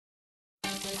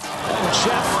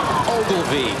Chef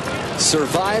Ogilvy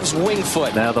survives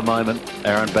Wingfoot. Now the moment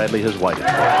Aaron Badley has waited for.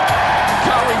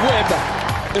 Curry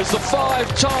Webb is the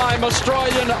 5-time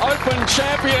Australian Open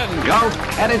champion. Golf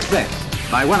at its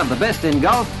best by one of the best in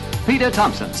golf, Peter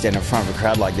Thompson. Stand in front of a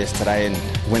crowd like this today and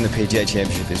win the PGA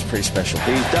Championship is pretty special.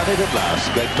 He's done it at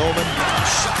last. Greg Norman.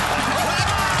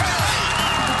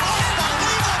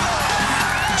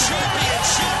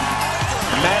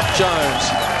 Matt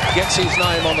Jones gets his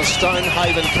name on the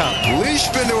Stonehaven Cup. Lee's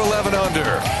been to 11 under.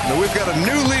 Now we've got a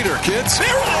new leader, kids. There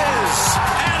it is!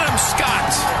 Adam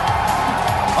Scott.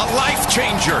 A life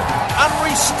changer.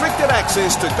 Unrestricted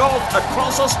access to golf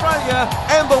across Australia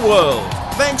and the world.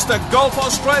 Thanks to Golf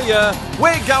Australia,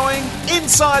 we're going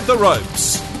inside the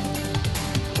ropes.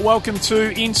 Welcome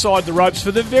to Inside the Ropes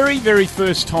for the very, very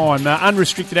first time.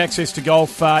 Unrestricted access to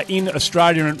golf in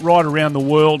Australia and right around the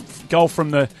world. Golf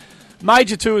from the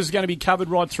major tours is going to be covered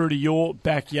right through to your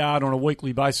backyard on a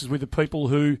weekly basis with the people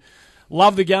who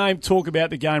love the game, talk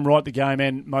about the game, write the game,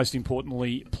 and most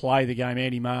importantly, play the game.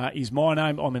 Andy Maher is my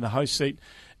name. I'm in the host seat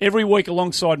every week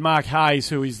alongside Mark Hayes,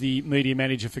 who is the media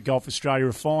manager for Golf Australia.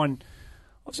 A fine,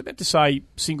 I was about to say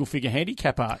single-figure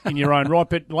handicapper in your own right,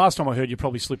 but last time I heard you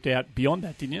probably slipped out beyond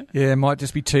that, didn't you? Yeah, might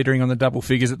just be teetering on the double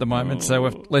figures at the moment, so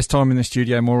we've less time in the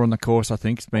studio, more on the course, I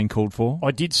think, it's been called for. I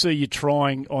did see you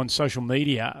trying on social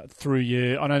media through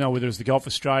your, I don't know whether it was the Golf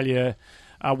Australia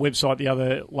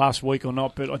website last week or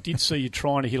not, but I did see you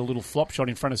trying to hit a little flop shot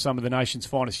in front of some of the nation's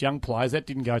finest young players. That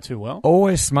didn't go too well.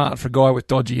 Always smart for a guy with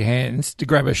dodgy hands to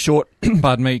grab a short,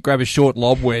 grab a short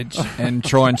lob wedge and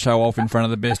try and show off in front of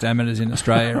the best amateurs in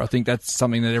Australia. I think that's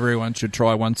something that everyone should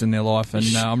try once in their life, and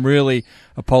I'm really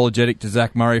apologetic to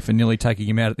Zach Murray for nearly taking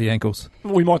him out at the ankles.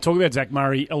 We might talk about Zach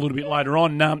Murray a little bit later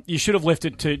on. You should have left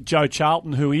it to Joe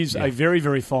Charlton, who is a very,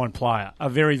 very fine player. A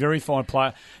very, very fine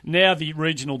player. Now the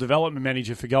Regional Development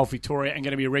Manager for Golf Victoria and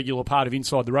going to be a regular part of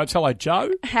Inside the Ropes. Hello,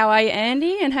 Joe. How are you,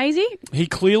 Andy and Hayesy? He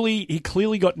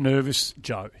clearly got nervous,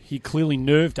 Joe. He clearly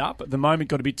nerved up. At the moment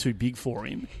got a bit too big for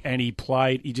him, and he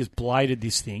just bladed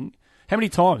this thing. How many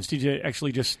times did you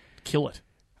actually just kill it?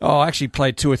 Oh, I actually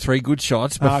played 2 or 3 good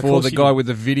shots before the guy with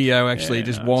the video actually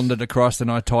wandered across,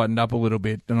 and I tightened up a little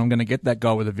bit. And I'm going to get that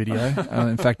guy with the video.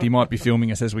 In fact, he might be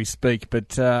filming us as we speak.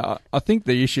 But I think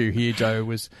the issue here, Joe,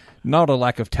 was not a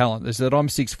lack of talent. It's that I'm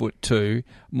 6'2".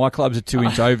 My club's a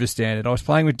 2-inch overstandard. I was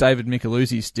playing with David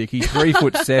Micheluzzi's stick. He's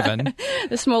 3'7".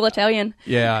 The small Italian.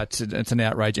 Yeah, it's an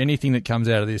outrage. Anything that comes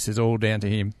out of this is all down to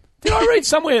him. Did I read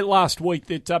somewhere last week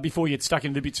that before you get stuck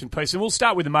into the bits and pieces, and we'll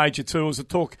start with the major tours and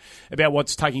talk about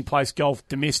what's taking place golf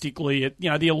domestically at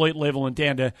the elite level and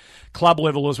down to club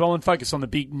level as well, and focus on the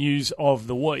big news of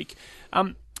the week.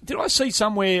 Did I see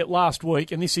somewhere last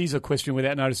week, and this is a question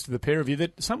without notice to the pair of you,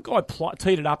 that some guy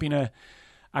teed it up in a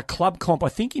club comp, I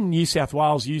think in New South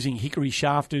Wales, using hickory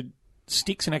shafted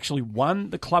sticks and actually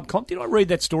won the club comp? Did I read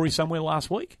that story somewhere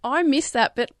last week? I missed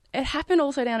that, but it happened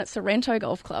also down at Sorrento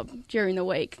Golf Club during the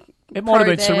week. It might have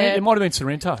been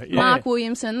Sorrento. Yeah. Mark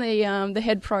Williamson, the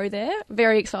head pro there,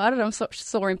 very excited. I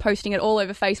saw him posting it all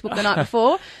over Facebook the night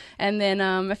before, and then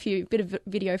a bit of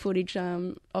video footage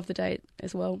of the day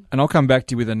as well. And I'll come back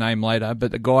to you with a name later,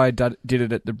 but the guy did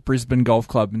it at the Brisbane Golf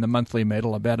Club in the monthly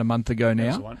medal about a month ago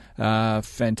now.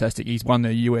 Fantastic. He's won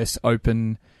the US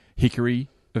Open Hickory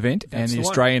event and the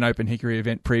Australian Open Hickory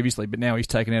event previously, but now he's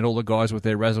taken out all the guys with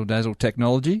their razzle-dazzle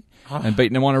technology and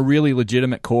beaten them on a really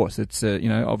legitimate course. It's,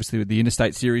 obviously with the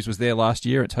Interstate Series was there last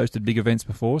year. It's hosted big events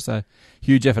before, so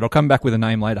huge effort. I'll come back with a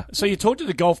name later. So you talk to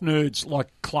the golf nerds like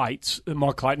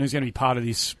Mike Clayton, who's going to be part of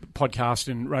this podcast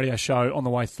and radio show on the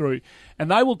way through, and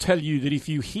they will tell you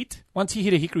that once you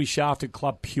hit a hickory shafted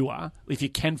club pure, if you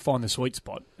can find the sweet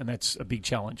spot, and that's a big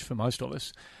challenge for most of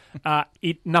us,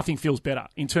 nothing feels better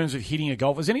in terms of hitting a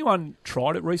golf. Has anyone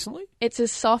tried it recently? It's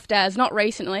as soft as, not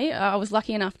recently, I was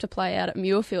lucky enough to play out at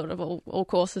Muirfield of all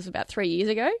courses about 3 years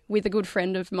ago with a good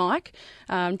friend of Mike,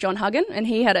 John Huggan, and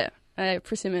he had a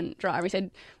persimmon driver. He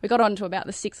said, we got on to about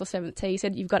the 6th or 7th tee. He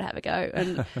said, you've got to have a go.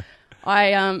 And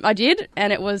I did,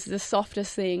 and it was the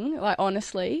softest thing. Like,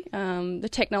 honestly,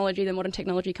 the modern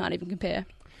technology can't even compare.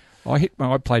 I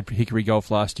played hickory golf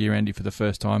last year, Andy, for the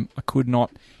first time. I could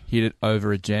not hit it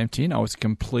over a jam tin. I was a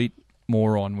complete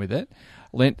moron with it.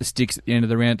 Lent the sticks at the end of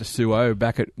the round to Sue O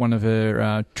back at one of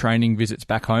her training visits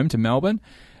back home to Melbourne,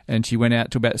 and she went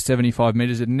out to about 75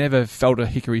 metres. Had never felt a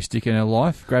hickory stick in her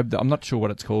life. Grabbed I'm not sure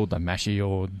what it's called, the mashie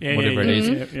or whatever it is.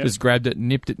 Yeah. Just grabbed it,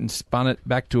 nipped it and spun it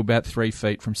back to about 3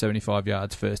 feet from 75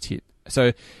 yards first hit.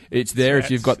 So it's there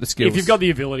if you've got the skills. If you've got the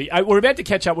ability. We're about to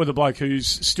catch up with a bloke who's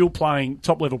still playing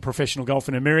top-level professional golf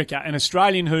in America, an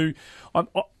Australian who...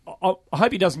 I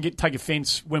hope he doesn't take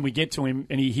offence when we get to him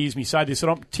and he hears me say this,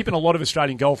 and I'm tipping a lot of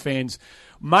Australian golf fans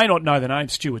may not know the name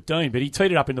Stuart Deane, but he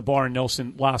teed it up in the Byron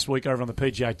Nelson last week over on the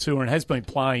PGA Tour and has been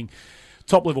playing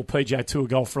top-level PGA Tour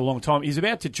golf for a long time. He's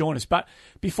about to join us, but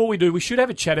before we do, we should have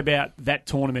a chat about that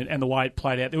tournament and the way it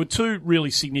played out. There were two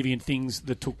really significant things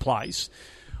that took place.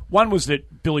 One was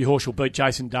that Billy Horschel beat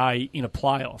Jason Day in a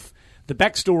playoff. The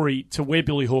backstory to where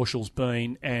Billy Horschel's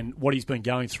been and what he's been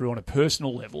going through on a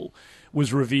personal level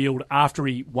was revealed after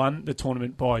he won the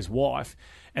tournament by his wife.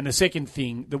 And the second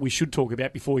thing that we should talk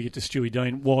about before we get to Stewie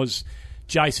Deane was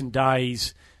Jason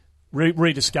Day's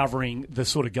rediscovering the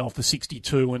sort of golf, the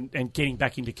 62, and getting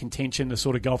back into contention, the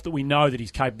sort of golf that we know that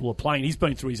he's capable of playing. He's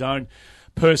been through his own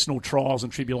personal trials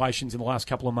and tribulations in the last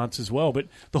couple of months as well. But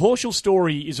the Horschel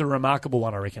story is a remarkable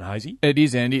one, I reckon, Hayesy. It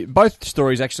is, Andy. Both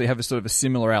stories actually have a sort of a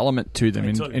similar element to them.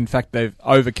 In fact, they've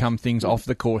overcome things off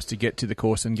the course to get to the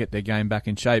course and get their game back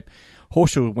in shape.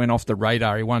 Horschel went off the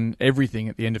radar. He won everything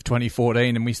at the end of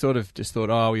 2014, and we sort of just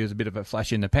thought, he was a bit of a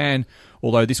flash in the pan,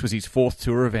 although this was his fourth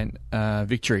tour event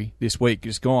victory this week,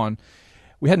 just gone.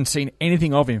 We hadn't seen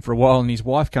anything of him for a while, and his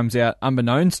wife comes out,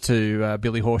 unbeknownst to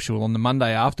Billy Horschel, on the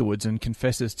Monday afterwards and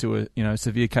confesses to a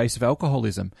severe case of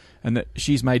alcoholism, and that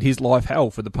she's made his life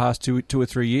hell for the past two or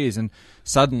 3 years. And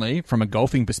suddenly, from a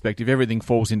golfing perspective, everything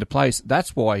falls into place.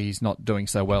 That's why he's not doing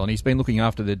so well, and he's been looking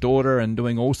after their daughter and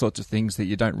doing all sorts of things that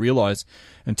you don't realise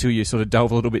until you sort of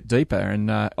delve a little bit deeper.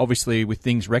 And obviously, with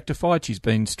things rectified, she's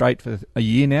been straight for a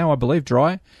year now, I believe,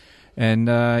 dry. And,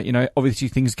 obviously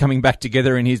things coming back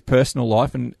together in his personal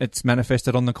life, and it's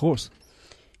manifested on the course.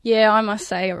 Yeah, I must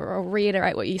say, I'll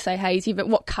reiterate what you say, Hayesy, but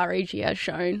what courage he has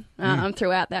shown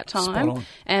throughout that time.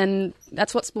 And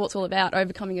that's what sport's all about,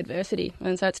 overcoming adversity.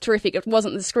 And so it's terrific. It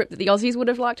wasn't the script that the Aussies would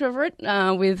have liked to have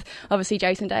written, with obviously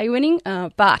Jason Day winning,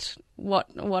 but what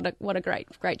a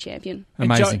great champion.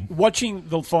 Amazing. Joe, watching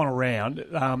the final round,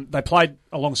 they played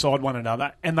alongside one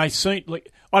another, and they seemed like,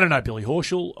 I don't know Billy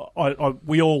Horschel.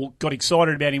 We all got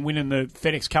excited about him winning the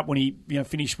FedEx Cup when he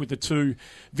finished with the two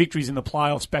victories in the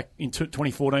playoffs back in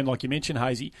 2014, like you mentioned,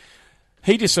 Hayesy.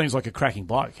 He just seems like a cracking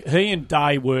bloke. He and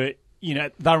Day were,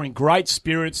 they were in great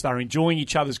spirits. They were enjoying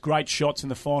each other's great shots in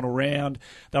the final round.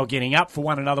 They were getting up for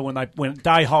one another when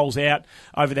Day holes out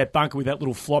over that bunker with that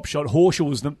little flop shot. Horschel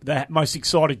was the most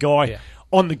excited guy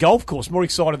on the golf course, more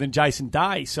excited than Jason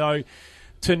Day. So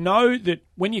to know that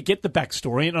when you get the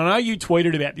backstory, and I know you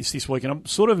tweeted about this week, and I'm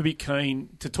sort of a bit keen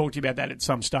to talk to you about that at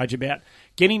some stage, about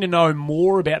getting to know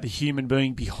more about the human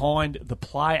being behind the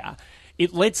player.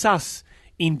 It lets us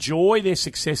enjoy their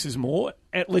successes more.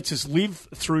 It lets us live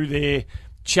through their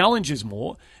challenges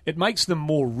more. It makes them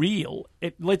more real.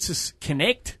 It lets us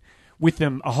connect with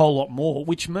them a whole lot more,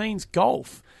 which means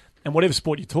golf and whatever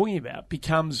sport you're talking about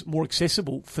becomes more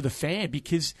accessible for the fan,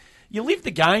 because you live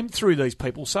the game through these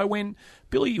people. So when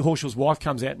Billy Horschel's wife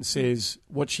comes out and says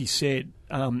what she said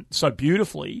so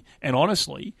beautifully and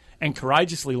honestly and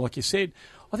courageously, like you said,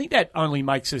 I think that only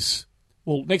makes us,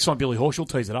 well, next time Billy Horschel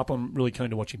tees it up, I'm really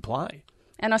keen to watch him play.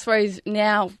 And I suppose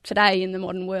now, today, in the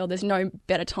modern world, there's no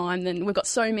better time than we've got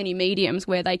so many mediums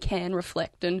where they can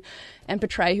reflect and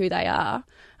portray who they are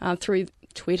through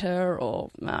Twitter or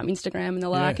Instagram and the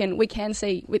like, and we can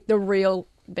see with the real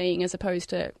being as opposed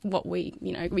to what we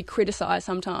criticise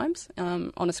sometimes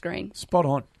on a screen. Spot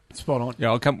on.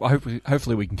 Yeah,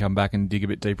 hopefully we can come back and dig a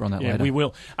bit deeper on that later. Yeah, we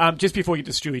will. Just before we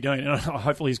get to Stewie Deane, and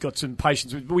hopefully he's got some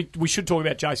patience. We should talk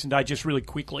about Jason Day just really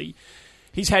quickly.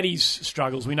 He's had his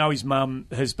struggles. We know his mum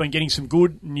has been getting some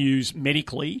good news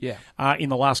medically in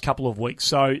the last couple of weeks.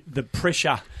 So the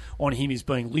pressure on him is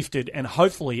being lifted, and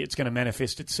hopefully it's going to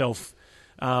manifest itself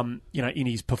in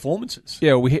his performances.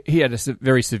 Yeah, well, he had a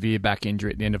very severe back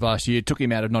injury at the end of last year. It took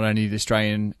him out of not only the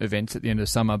Australian events at the end of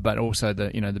the summer, but also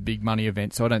the big money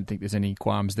events. So I don't think there's any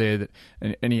qualms there, that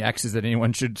any axes that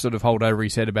anyone should sort of hold over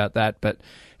his head about that. But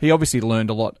he obviously learned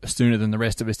a lot sooner than the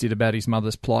rest of us did about his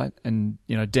mother's plight, and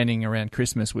denning around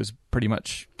Christmas was pretty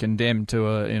much condemned to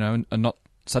a not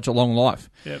such a long life.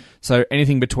 Yep. So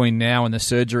anything between now and the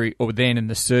surgery, or then and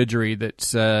the surgery,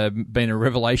 that's been a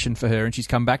revelation for her. And she's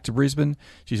come back to Brisbane.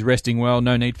 She's resting well.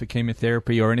 No need for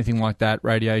chemotherapy or anything like that,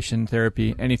 radiation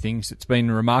therapy, anything. So it's been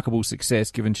a remarkable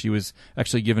success, given she was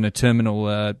actually given a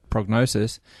terminal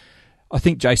prognosis. I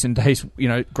think Jason Day's,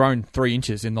 grown 3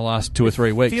 inches in the last 2 or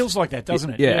 3 weeks. Feels like that,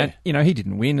 doesn't it? Yeah. And, he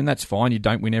didn't win, and that's fine. You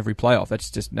don't win every playoff. That's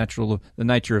just natural, the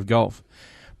nature of golf.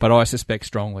 But I suspect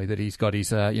strongly that he's got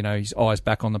his eyes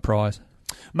back on the prize.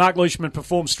 Mark Leishman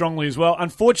performed strongly as well.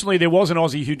 Unfortunately, there was an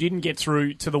Aussie who didn't get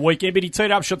through to the weekend, but he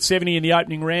teed up, shot 70 in the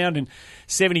opening round and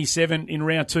 77 in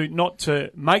round 2, not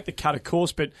to make the cut, of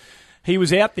course, but he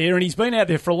was out there, and he's been out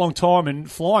there for a long time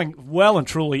and flying well and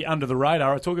truly under the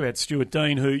radar. I talk about Stuart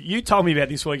Deane, who you told me about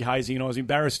this week, Hayesy, and I was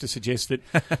embarrassed to suggest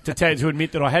that, to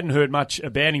admit that I hadn't heard much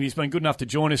about him. He's been good enough to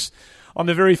join us on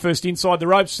the very first Inside the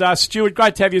Ropes. Stuart,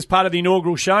 great to have you as part of the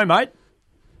inaugural show, mate.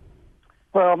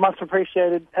 Well, much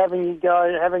appreciated having you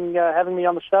having me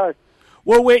on the show.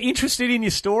 Well, we're interested in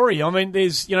your story. I mean,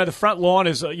 there's, the front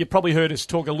liners. You probably heard us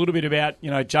talk a little bit about,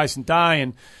 Jason Day,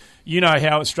 and you know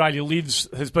how Australia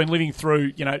has been living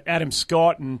through, Adam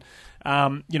Scott and,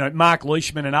 Mark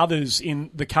Leishman and others in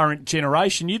the current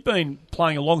generation. You've been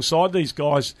playing alongside these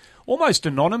guys almost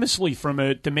anonymously from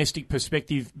a domestic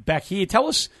perspective back here. Tell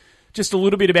us just a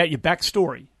little bit about your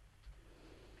backstory.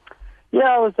 Yeah,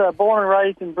 I was born and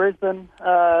raised in Brisbane.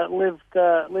 Lived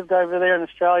over there in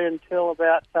Australia until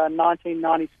about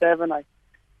 1997. I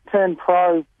turned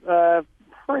pro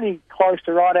pretty close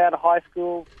to right out of high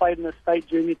school. Played in the state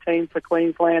junior team for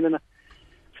Queensland and a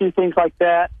few things like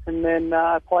that. And then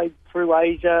I played through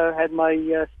Asia. Had my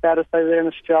status over there in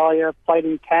Australia. Played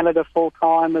in Canada full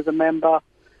time as a member.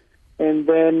 And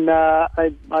then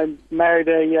I married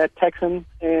a Texan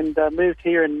and moved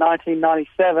here in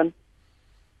 1997.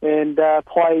 And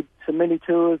played some mini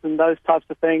tours and those types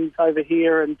of things over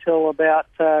here until about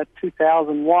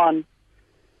 2001.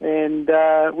 And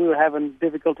we were having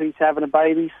difficulties having a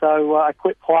baby, so I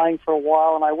quit playing for a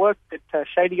while. And I worked at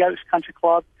Shady Oaks Country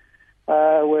Club,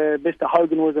 where Mr.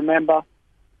 Hogan was a member.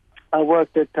 I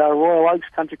worked at Royal Oaks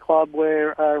Country Club,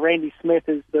 where Randy Smith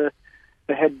is the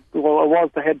head. Well,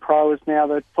 was the head pro, is now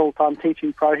the full-time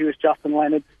teaching pro. He was Justin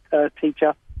Leonard's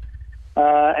teacher.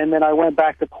 And then I went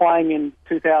back to playing in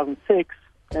 2006,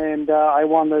 and I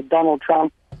won the Donald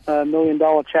Trump $1 Million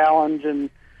Challenge, and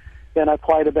then I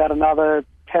played about another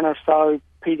 10 or so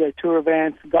PJ Tour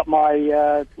events, got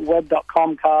my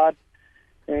web.com card,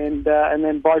 and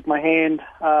then broke my hand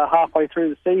halfway through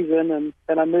the season, and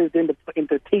then I moved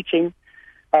into teaching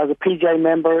as a PJ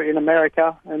member in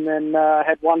America, and then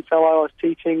had one fellow I was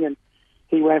teaching, and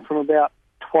he went from about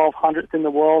 1200th in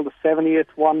the world to 70th,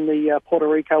 won the Puerto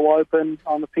Rico Open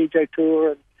on the PJ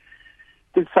Tour, and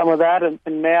did some of that, and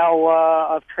now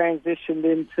I've transitioned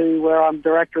into where I'm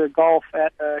director of golf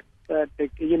at a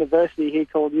university here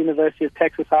called University of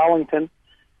Texas Arlington,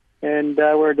 and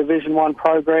we're a Division I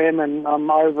program, and I'm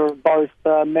over both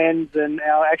men's and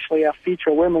our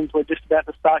future women's. We're just about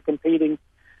to start competing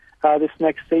this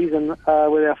next season with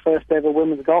our first ever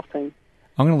women's golf team.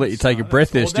 I'm going to let you take a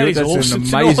breath there, Stuart. That's awesome.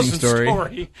 An amazing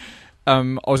story. I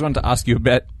was wanting to ask you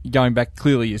about going back.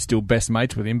 Clearly, you're still best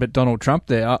mates with him, but Donald Trump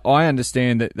there, I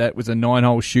understand that was a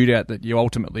 9-hole shootout that you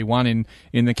ultimately won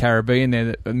in the Caribbean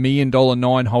there, $1 million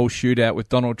 9-hole shootout with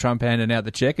Donald Trump handing out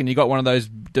the check, and you got one of those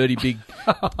dirty big,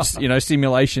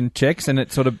 simulation checks, and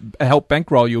it sort of helped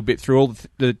bankroll you a bit through all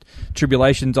the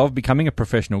tribulations of becoming a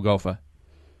professional golfer.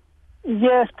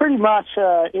 Yes, pretty much.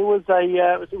 It was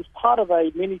part of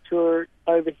a mini tour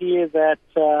over here that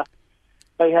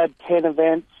they had 10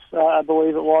 events, I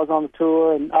believe it was, on the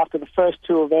tour. And after the first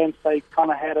 2 events, they kind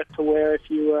of had it to where if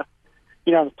you were,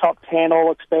 the top 10,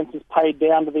 all expenses paid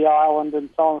down to the island and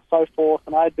so on and so forth.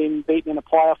 And I'd been beaten in a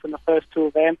playoff in the first 2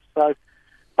 events, so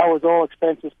I was all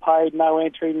expenses paid, no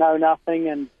entry, no nothing.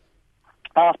 And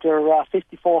after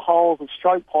 54 holes of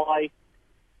stroke play,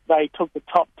 they took the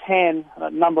top 10,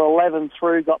 number 11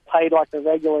 through, got paid like a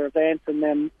regular event, and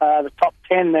then the top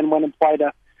 10 then went and played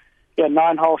a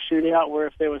 9-hole shootout where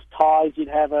if there was ties, you'd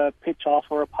have a pitch off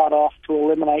or a putt off to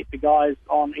eliminate the guys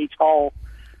on each hole.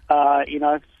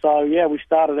 So yeah, we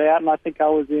started out, and I think I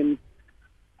was in,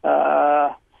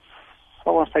 I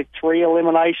want to say 3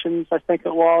 eliminations, I think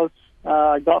it was.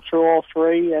 I got through all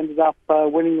 3, ended up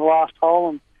winning the last hole,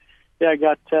 and I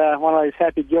got one of those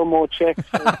Happy Gilmore checks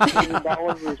for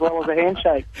 $1 as well as a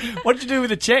handshake. What did you do with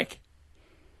the check?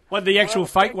 What, the actual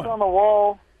fake one? It's on the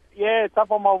wall. Yeah, it's up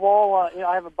on my wall.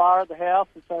 I have a bar at the house,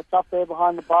 and so it's up there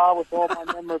behind the bar with all my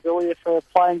memorabilia for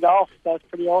playing golf. So it's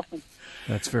pretty awesome.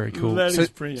 That's very cool. That is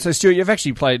brilliant. So, Stuart, you've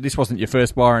actually played, this wasn't your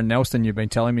first Byron Nelson, you've been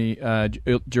telling me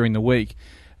during the week.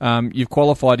 You've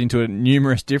qualified into it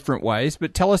numerous different ways,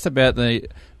 but tell us about the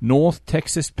North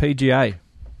Texas PGA.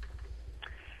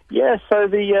 Yeah, so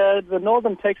the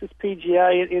Northern Texas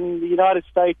PGA in the United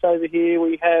States over here,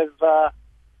 we have,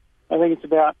 I think it's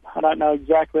about, I don't know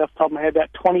exactly off the top of my head,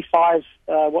 about 25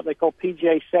 what they call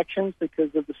PGA sections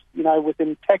because of the,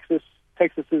 within Texas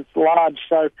is large,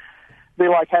 so it'd be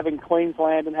like having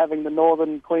Queensland and having the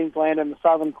Northern Queensland and the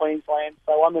Southern Queensland.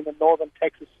 So I'm in the Northern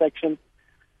Texas section,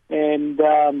 and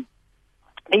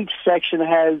each section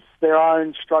has their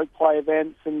own stroke play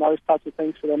events and those types of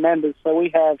things for their members. So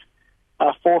we have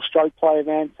 4 stroke play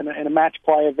events and a match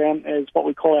play event is what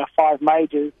we call our 5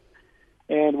 majors.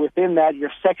 And within that,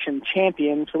 your section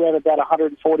champions, so we have about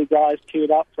 140 guys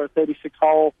queued up for a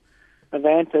 36-hole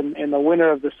event, and the winner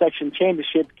of the section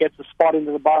championship gets a spot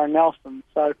into the Byron Nelson.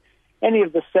 So any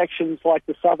of the sections, like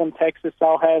the Southern Texas,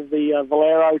 they'll have the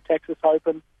Valero Texas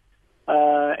Open,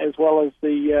 as well as so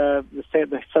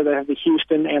they have the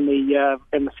Houston and the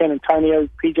San Antonio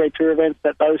PGA Tour events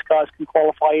that those guys can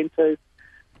qualify into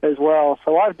as well.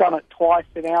 So I've done it twice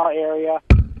in our area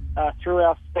through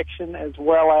our section, as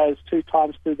well as 2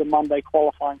 times through the Monday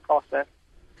qualifying process.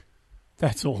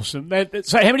 That's awesome.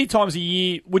 So how many times a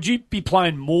year would you be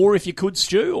playing more if you could,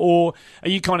 Stu, or are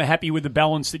you kind of happy with the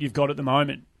balance that you've got at the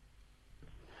moment?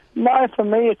 No, for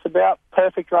me it's about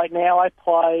perfect right now. I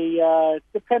play,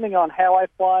 depending on how I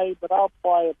play, but I'll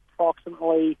play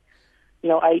approximately,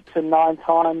 8 to 9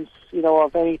 times,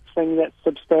 of anything that's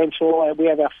substantial. We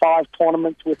have our 5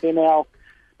 tournaments within our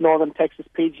Northern Texas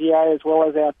PGA, as well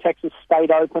as our Texas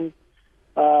State Open,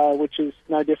 which is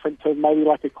no different to maybe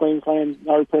like a Queensland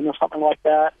Open or something like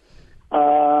that.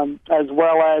 As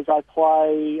well as I've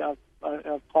played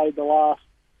the last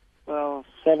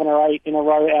 7 or 8 in a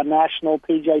row our National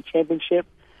PGA Championship,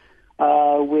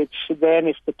 which then,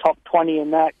 if the top 20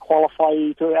 in that qualify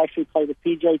you to actually play the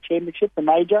PGA Championship, the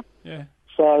major. Yeah.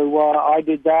 So I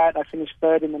did that. I finished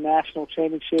 3rd in the National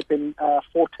Championship in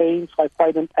 14, so I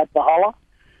played at Valhalla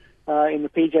in the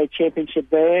PGA Championship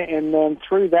there. And then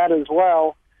through that as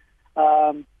well,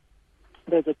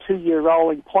 there's a 2-year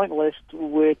rolling point list,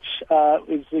 which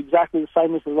is exactly the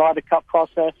same as the Ryder Cup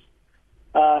process.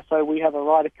 So we have a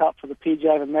Ryder Cup for the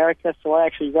PGA of America. So I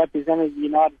actually represented the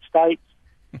United States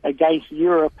against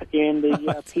Europe in the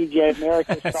PGA of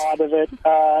America side of it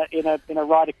in a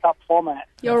Ryder Cup format.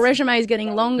 Your resume is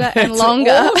getting longer and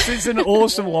longer. It's an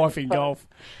awesome life in golf.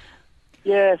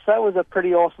 Yeah, so it was a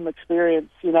pretty awesome experience.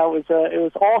 It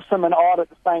was awesome and odd at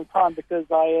the same time, because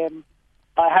I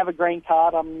have a green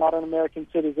card. I'm not an American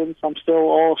citizen, so I'm still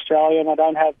all Australian. I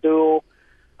don't have dual.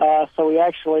 So we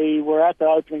actually were at the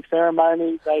opening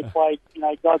ceremony. They played,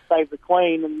 God Save the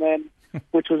Queen, and then,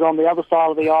 which was on the other side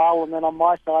of the aisle, and then on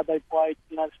my side they played,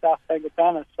 Star Spangled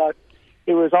Banner. So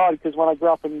it was odd, because when I grew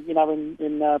up in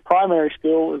primary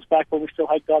school, it was back when we still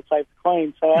had God Save the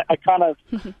Queen. So I kind of,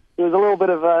 there was a little bit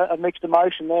of a mixed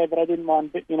emotion there, but I didn't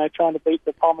mind, trying to beat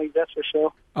the Pommies, that's for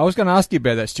sure. I was going to ask you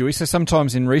about that, Stuart. So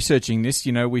sometimes in researching this,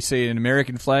 we see an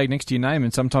American flag next to your name,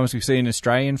 and sometimes we see an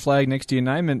Australian flag next to your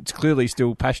name, and it's clearly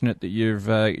still passionate that you've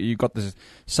got the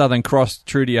Southern Cross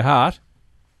true to your heart.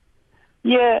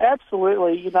 Yeah,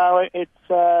 absolutely. It's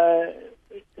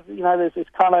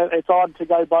it's odd to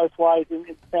go both ways in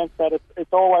the sense that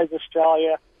it's always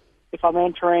Australia. If I'm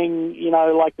entering,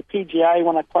 like the PGA,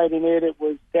 when I played in it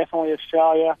was definitely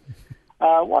Australia.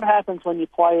 What happens when you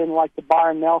play in like the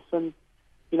Byron Nelson,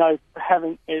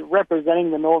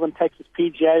 representing the Northern Texas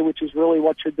PGA, which is really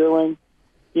what you're doing,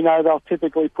 they'll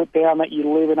typically put down that you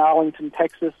live in Arlington,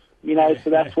 Texas, so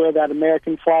that's where that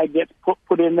American flag gets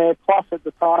put in there. Plus at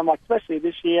the time, like especially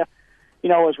this year,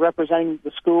 I was representing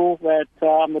the school that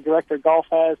I'm the director of golf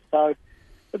has, so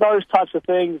those types of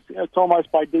things, it's almost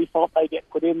by default they get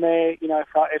put in there.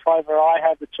 If ever I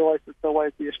have the choice, it's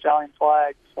always the Australian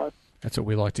flag. So that's what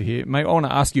we like to hear. Mate, I want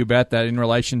to ask you about that in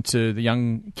relation to the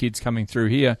young kids coming through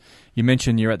here. You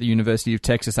mentioned you're at the University of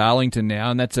Texas Arlington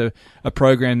now, and that's a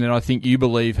program that I think you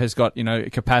believe has got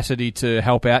capacity to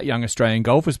help out young Australian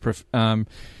golfers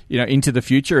into the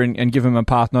future and give them a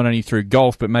path not only through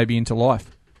golf but maybe into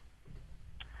life.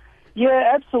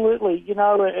 Yeah, absolutely.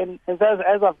 And as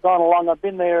I've gone along, I've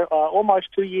been there almost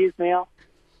 2 years now.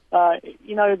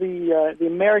 The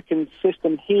American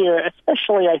system here,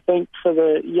 especially I think for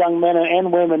the young men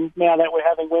and women, now that we're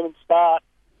having women start,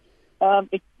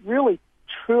 it really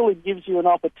truly gives you an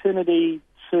opportunity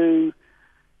to,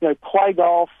 play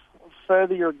golf,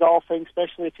 further your golfing,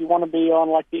 especially if you want to be on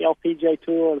like the LPGA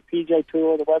Tour or the PGA Tour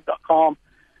or the Web.com.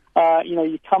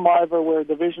 You come over, we're a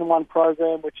Division I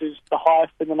program, which is the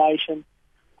highest in the nation.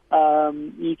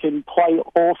 You can play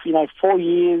off, 4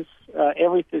 years.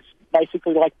 Everything's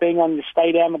basically like being on your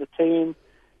state amateur team.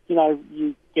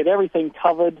 You get everything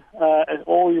covered,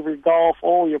 all of your golf,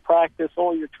 all your practice,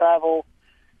 all your travel.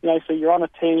 So you're on a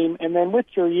team. And then with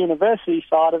your university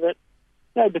side of it,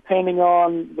 depending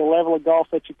on the level of golf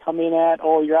that you come in at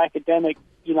or your academic,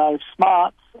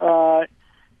 smarts,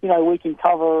 we can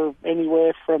cover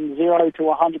anywhere from 0 to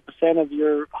 100% of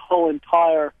your whole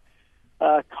entire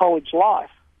college life.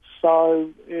 So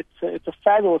it's a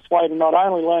fabulous way to not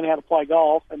only learn how to play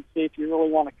golf and see if you really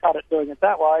want to cut it doing it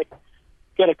that way,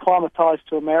 get acclimatised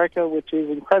to America, which is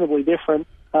incredibly different,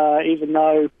 even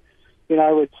though,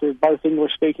 it's both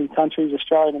English-speaking countries,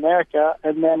 Australia and America,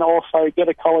 and then also get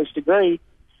a college degree.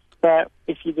 That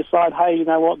if you decide, hey, you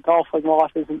know what, golfing life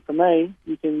isn't for me,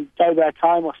 you can go back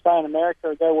home or stay in America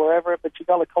or go wherever, but you've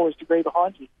got a college degree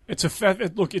behind you.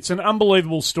 It's an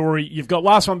unbelievable story. You've got,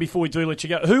 last one before we do let you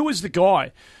go, who was the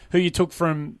guy who you took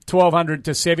from 1200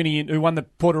 to 70 and who won the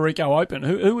Puerto Rico Open?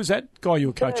 Who was that guy you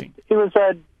were coaching? It was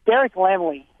Derek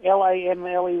Lamley,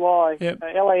 Lamley, yep.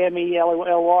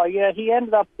 Lamely. Yeah, he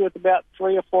ended up with about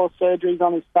 3 or 4 surgeries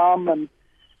on his thumb and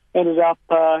ended up,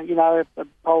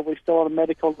 probably still on a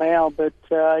medical now. But,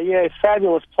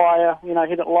 fabulous player,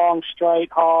 hit it long, straight,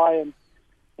 high.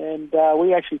 And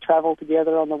we actually travelled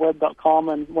together on the web.com.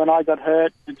 And when I got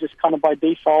hurt, and just kind of by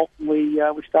default, we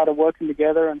started working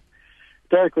together. And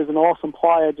Derek was an awesome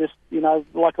player. Just,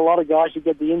 like a lot of guys, you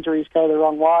get the injuries go the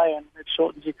wrong way and it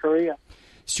shortens your career.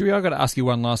 Stuart, I've got to ask you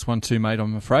one last one too, mate,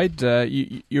 I'm afraid.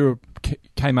 You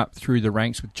came up through the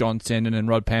ranks with John Senden and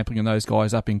Rod Pampling and those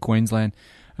guys up in Queensland.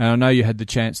 And I know you had the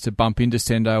chance to bump into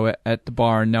Sendo at the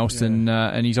Byron Nelson,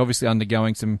 and he's obviously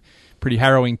undergoing some pretty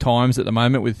harrowing times at the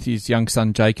moment with his young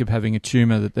son Jacob having a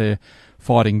tumour that they're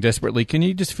fighting desperately. Can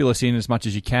you just fill us in as much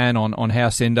as you can on how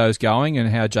Sendo's going and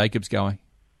how Jacob's going?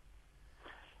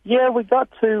 Yeah, we got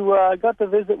to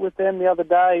visit with them the other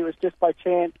day. It was just by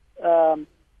chance.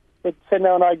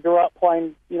 Sendo and I grew up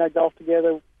playing, golf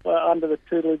together under the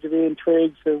tutelage of Ian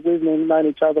Triggs. We've known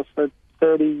each other for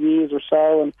 30 years or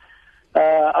so, and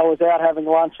I was out having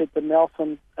lunch at the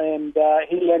Nelson, and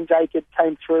he and Jacob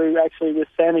came through actually with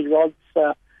Sammy Rod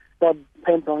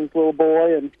Penton's little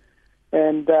boy,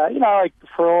 and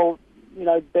for all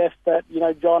best that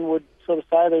John would sort of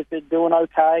say that they're doing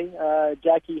okay.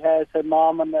 Jackie has her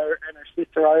mum and her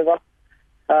sister over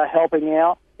helping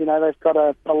out. They've got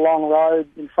a long road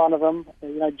in front of them.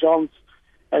 John's,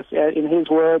 in his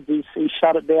words, he's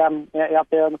shut it down out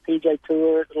there on the PJ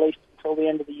Tour at least until the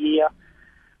end of the year.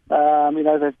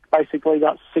 They've basically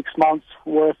got 6 months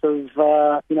worth of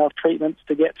treatments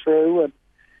to get through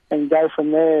and go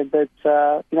from there. But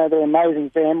they're an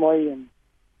amazing family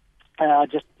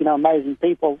and just amazing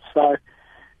people. So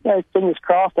fingers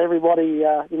crossed. Everybody,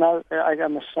 I'm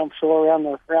sure around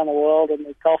the world and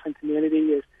the golfing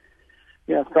community is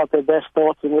got their best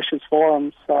thoughts and wishes for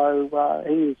him. So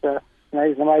he's an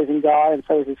amazing guy, and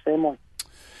so is his family.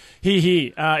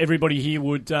 Here. Everybody here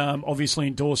would obviously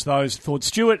endorse those thoughts.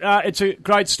 Stuart, it's a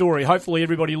great story. Hopefully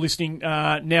everybody listening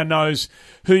now knows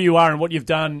who you are and what you've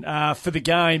done for the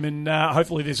game, and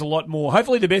hopefully there's a lot more.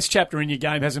 Hopefully the best chapter in your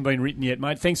game hasn't been written yet,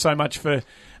 mate. Thanks so much for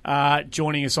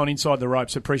joining us on Inside the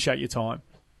Ropes. Appreciate your time.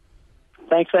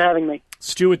 Thanks for having me.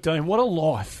 Stuart Deane, what a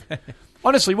life.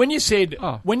 Honestly, when you said...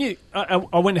 I went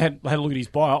and had a look at his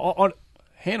bio.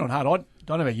 Hand on heart, I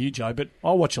don't know about you, Joe, but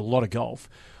I watch a lot of golf.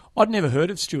 I'd never heard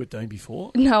of Stuart Deane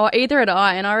before. No, either had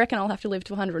I, and I reckon I'll have to live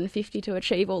to 150 to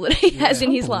achieve all that he has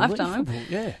in his lifetime.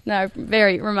 Yeah. No,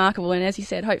 very remarkable, and as you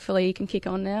said, hopefully he can kick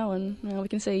on now and we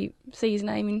can see his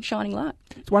name in shining light.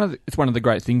 It's one of the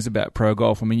great things about pro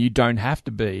golf. I mean, you don't have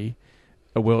to be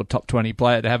a world top 20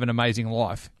 player to have an amazing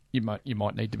life. You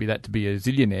might need to be that to be a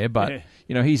zillionaire, but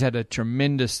he's had a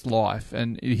tremendous life,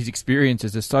 and his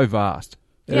experiences are so vast.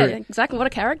 Yeah, exactly. What a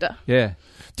character. Yeah.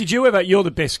 Did you ever? You're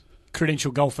the best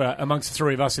credential golfer amongst the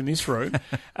three of us in this room,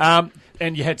 and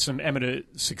you had some amateur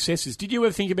successes. Did you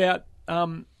ever think about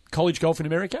college golf in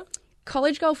America?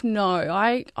 College golf, no.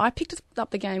 I picked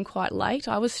up the game quite late.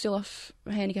 I was still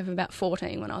a handicap of about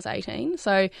 14 when I was 18,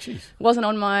 so wasn't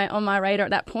on my radar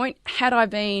at that point. Had I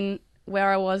been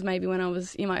where I was maybe when I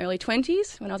was in my early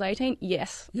 20s, when I was 18,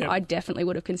 yes, I definitely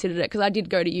would have considered it, because I did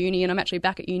go to uni, and I'm actually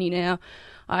back at uni now.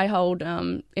 I hold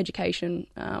education,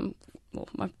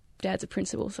 my dad's a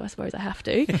principal, so I suppose I have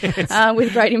to,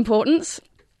 with great importance.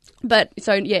 But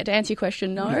so to answer your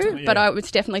question, no. But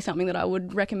it's definitely something that I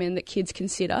would recommend that kids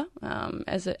consider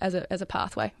as a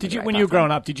pathway. Did you, when you were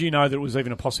growing up, did you know that it was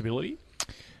even a possibility?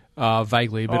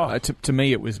 Vaguely, but to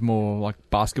me it was more like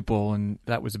basketball, and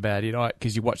that was about it.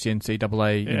 Because you watch the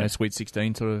NCAA, Sweet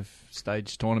 16 sort of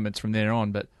stage tournaments from there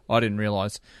on, but I didn't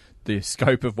realise the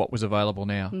scope of what was available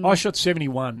now. I shot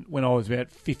 71 when I was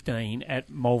about 15 at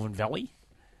Malvern Valley.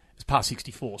 It's past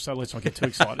 64, so let's not get too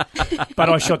excited. But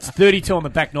I shot 32 on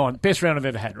the back nine. Best round I've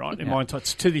ever had, right? In my entire,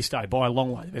 to this day, by a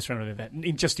long way, the best round I've ever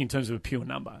had. Just in terms of a pure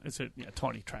number. It's a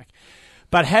tiny track.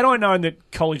 But had I known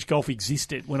that college golf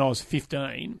existed when I was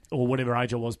 15, or whatever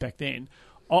age I was back then,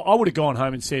 I would have gone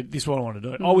home and said, this is what I want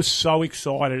to do. I was so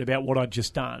excited about what I'd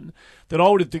just done that I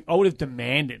would have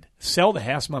demanded, sell the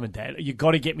house, Mum and Dad. You've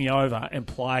got to get me over and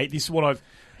play. This is what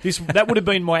That would have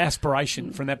been my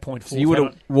aspiration from that point forward. So you would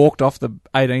have walked off the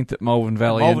 18th at Malvern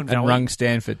Valley and rung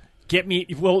Stanford. Get me,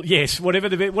 well, yes, what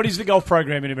is the golf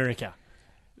program in America?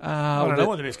 I don't know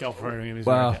what the best golf program is.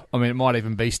 Well, I mean, it might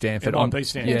even be Stanford. I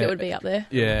think it would be up there.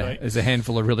 Yeah, there's a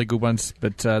handful of really good ones,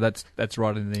 but that's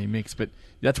right in the mix. But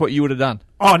that's what you would have done.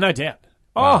 Oh, no doubt.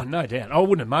 Wow. Oh, no doubt. I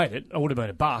wouldn't have made it. I would have been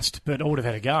a bust, but I would have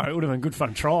had a go. It would have been good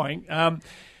fun trying.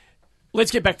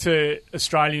 Let's get back to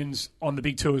Australians on the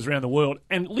big tours around the world.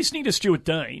 And listening to Stuart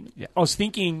Deane, I was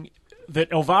thinking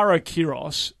that Alvaro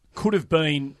Quiros could have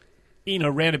been, in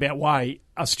a roundabout way,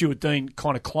 a Stuart Deane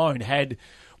kind of clone had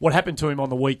what happened to him on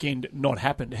the weekend not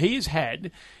happened. He has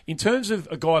had, in terms of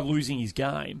a guy losing his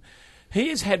game, he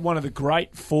has had one of the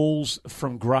great falls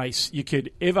from grace you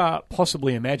could ever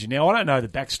possibly imagine. Now, I don't know the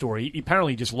backstory. He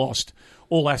apparently just lost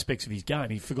all aspects of his game.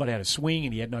 He forgot how to swing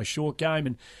and he had no short game.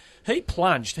 And he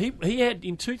plunged. He had,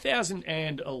 in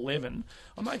 2011,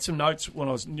 I made some notes when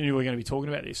I knew we were going to be talking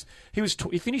about this. He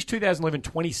finished 2011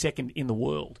 22nd in the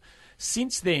world.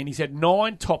 Since then, he's had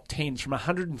 9 top 10s from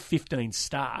 115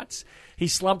 starts. He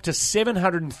slumped to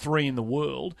 703 in the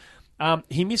world.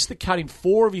 He missed the cut in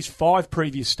 4 of his 5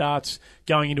 previous starts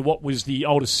going into what was the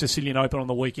oldest Sicilian Open on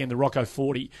the weekend, the Rocco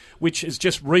 40, which has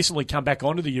just recently come back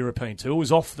onto the European Tour. It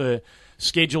was off the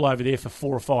schedule over there for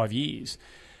 4 or 5 years.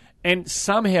 And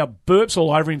somehow burps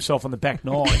all over himself on the back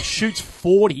 9, shoots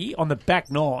 40 on the back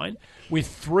 9 with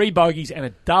 3 bogeys and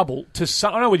a double. I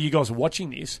don't know whether you guys are watching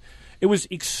this. It was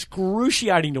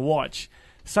excruciating to watch.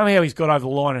 Somehow he's got over the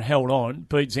line and held on,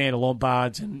 beat Xander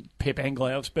Lombards and Pep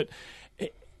Anglaus, but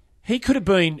he could have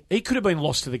been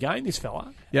lost to the game, this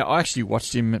fella. Yeah, I actually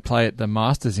watched him play at the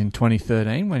Masters in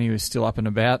 2013 when he was still up and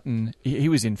about, and he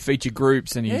was in feature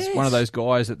groups, and he's one of those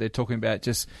guys that they're talking about,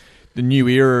 just the new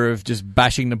era of just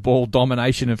bashing the ball,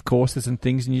 domination of courses and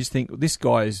things, and you just think, this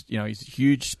guy is, he's a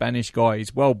huge Spanish guy,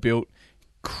 he's well built,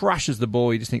 crushes the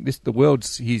ball. You just think the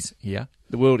world's his here.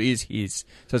 The world is his.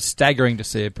 So it's staggering to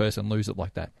see a person lose it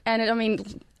like that. And I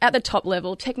mean, at the top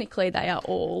level, technically they are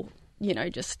all,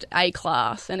 just A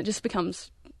class, and it just becomes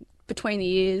between the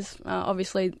ears.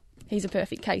 Obviously, he's a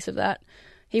perfect case of that.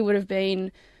 He would have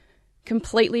been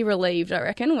completely relieved, I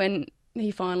reckon, when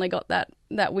he finally got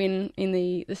that win in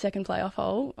the second playoff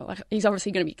hole. Like, he's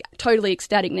obviously going to be totally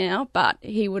ecstatic now, but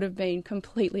he would have been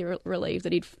completely relieved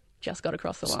that he'd just got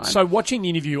across the line. So watching the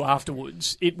interview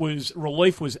afterwards,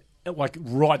 relief was like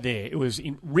right there. It was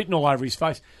written all over his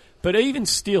face. But even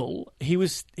still, he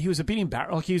was a bit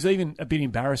embarrassed. Like, he was even a bit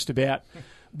embarrassed about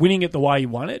winning it the way he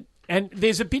won it. And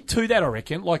there's a bit to that, I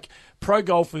reckon. Like, pro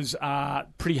golfers are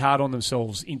pretty hard on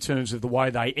themselves in terms of the way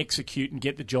they execute and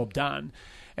get the job done.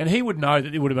 And he would know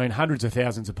that there would have been hundreds of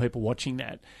thousands of people watching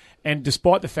that. And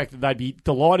despite the fact that they'd be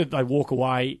delighted they walk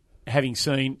away having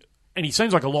seen, and he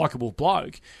seems like a likeable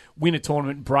bloke, win a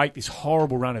tournament, break this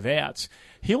horrible run of outs,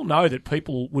 he'll know that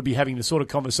people would be having the sort of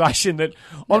conversation that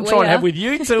I'm trying to have with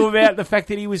you two about the fact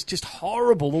that he was just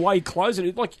horrible, the way he closed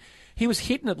it. Like, he was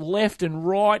hitting it left and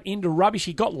right into rubbish.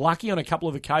 He got lucky on a couple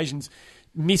of occasions,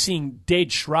 missing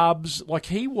dead shrubs. Like,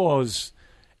 he was,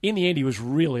 in the end, he was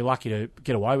really lucky to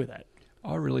get away with that.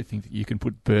 I really think that you can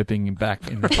put burping back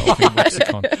in the golfing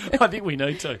lexicon. I think we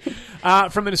need to.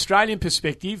 From an Australian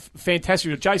perspective,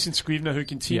 fantastic. Jason Scrivener, who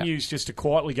continues just to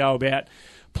quietly go about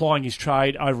plying his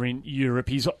trade over in Europe.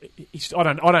 He's I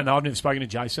don't know. I've never spoken to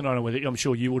Jason. I don't know whether, I'm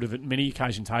sure you would have at many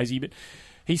occasions, Hayesy, but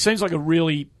he seems like a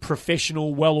really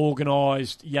professional,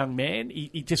 well-organised young man.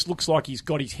 He just looks like he's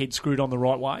got his head screwed on the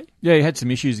right way. Yeah, he had some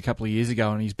issues a couple of years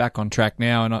ago, and he's back on track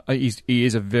now. And he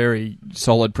is a very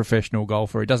solid professional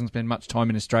golfer. He doesn't spend much time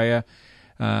in Australia.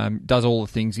 Does all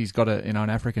the things. He's got an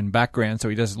African background, so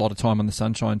he does a lot of time on the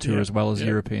Sunshine Tour as well as the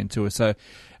European Tour. So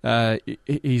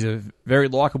he's a very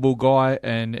likeable guy,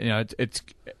 and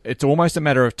it's almost a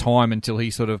matter of time until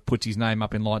he sort of puts his name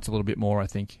up in lights a little bit more, I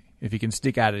think. If he can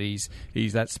stick at it,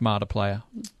 he's that smarter player.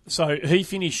 So he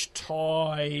finished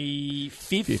tie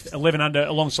fifth, 11 under,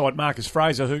 alongside Marcus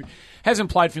Fraser, who hasn't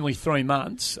played for nearly 3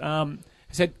 months.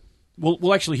 Said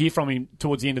we'll actually hear from him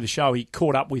towards the end of the show. He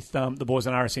caught up with the boys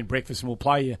on RSN Breakfast, and we'll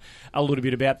play you a little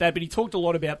bit about that. But he talked a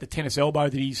lot about the tennis elbow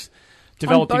that he's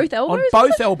developed. On both elbows? On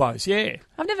both elbows, yeah.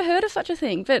 I've never heard of such a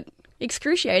thing, but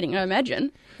excruciating, I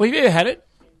imagine. Well, have you ever had it?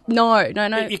 No.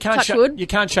 You can't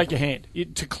shake your hand.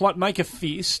 To make a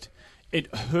fist,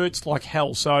 it hurts like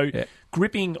hell. So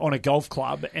gripping on a golf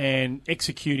club and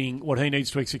executing what he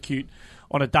needs to execute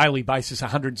on a daily basis,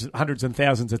 hundreds and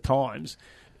thousands of times,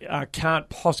 can't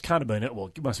have been it.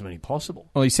 Well, it must have been impossible.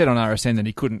 Well, he said on RSN that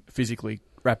he couldn't physically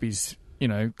wrap his,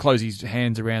 close his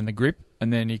hands around the grip,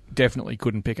 and then he definitely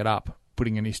couldn't pick it up,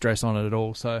 putting any stress on it at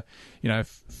all. So,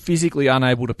 physically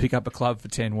unable to pick up a club for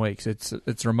 10 weeks.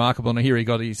 It's remarkable. And here he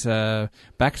got his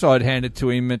backside handed to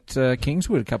him at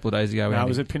Kingswood a couple of days ago. No, it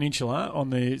was at Peninsula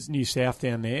on the New South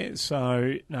down there.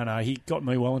 So, no, he got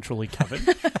me well and truly covered.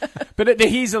 But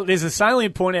there's a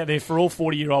salient point out there for all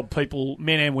 40-year-old people,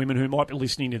 men and women, who might be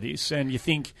listening to this, and you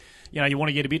think, you want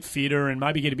to get a bit fitter and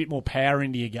maybe get a bit more power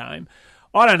into your game.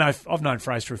 I don't know. I've known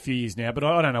Fraser for a few years now, but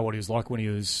I don't know what he was like when he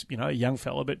was, a young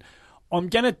fella. But I'm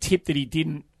going to tip that he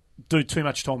didn't do too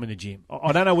much time in the gym.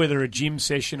 I don't know whether a gym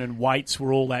session and weights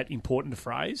were all that important to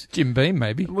Fraser. Jim Beam,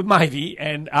 maybe. Maybe,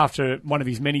 and after one of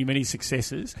his many, many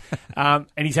successes, and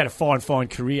he's had a fine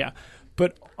career.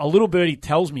 But a little birdie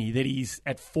tells me that he's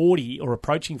at 40 or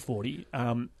approaching 40.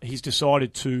 He's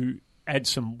decided to add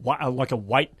some like a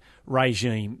weight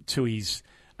regime to his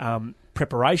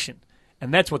preparation,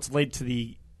 and that's what's led to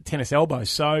the tennis elbow.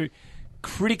 So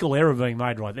critical error being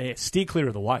made right there. Steer clear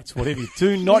of the weights, whatever you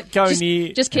do. Not go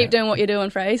near. Just keep doing what you're doing,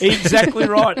 Fraser. Exactly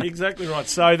right. Exactly right.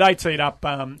 So they teed up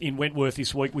in Wentworth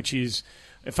this week, which is,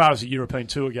 as far as the European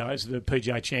Tour goes, the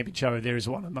PGA Championship over there is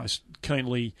one of the most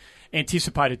keenly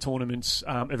anticipated tournaments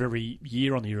of every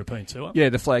year on the European Tour. Yeah,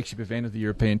 the flagship event of the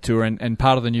European Tour and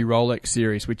part of the new Rolex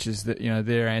series, which is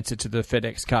their answer to the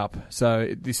FedEx Cup.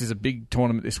 So this is a big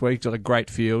tournament this week. Got a great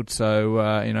field.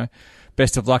 So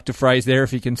best of luck to Fraser there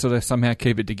if he can sort of somehow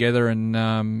keep it together. And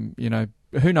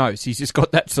who knows? He's just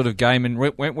got that sort of game, and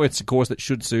Wentworth's a course that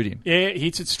should suit him. Yeah, he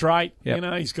hits it straight.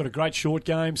 Yep. He's got a great short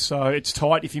game, so it's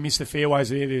tight. If you miss the fairways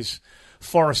there's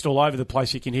forest all over the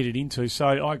place you can hit it into. So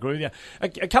I agree with you.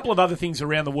 A couple of other things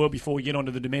around the world before we get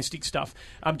onto the domestic stuff.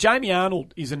 Jamie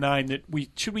Arnold is a name that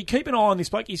should we keep an eye on this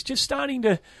bloke? He's just starting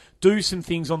to do some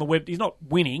things on the web. He's not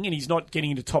winning and he's not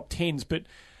getting into top tens, but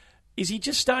is he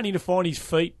just starting to find his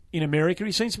feet in America?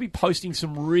 He seems to be posting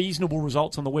some reasonable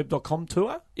results on the web.com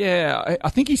tour. Yeah, I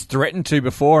think he's threatened to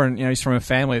before, and he's from a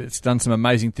family that's done some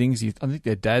amazing things. I think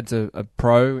their dad's a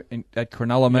pro at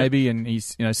Cronulla maybe, and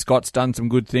he's Scott's done some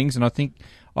good things, and I think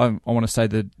I want to say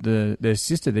that their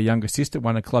sister, their younger sister,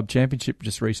 won a club championship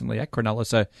just recently at Cronulla,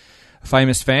 so a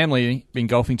famous family in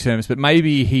golfing terms, but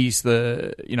maybe he's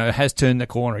has turned the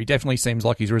corner. He definitely seems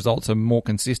like his results are more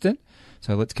consistent,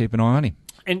 so let's keep an eye on him.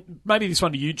 And maybe this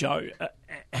one to you, Joe.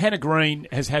 Hannah Green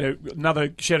has had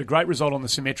she had a great result on the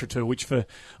Symetra Tour, which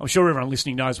I'm sure everyone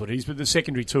listening knows what it is, but the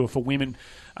secondary tour for women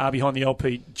behind the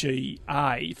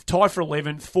LPGA. Tie for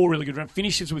 11th, 4 really good rounds,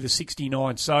 finishes with a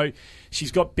 69. So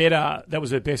she's got better. That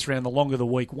was her best round the longer the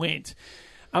week went.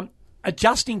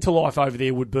 Adjusting to life over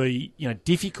there would be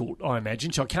difficult, I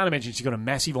imagine. So I can't imagine she's got a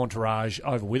massive entourage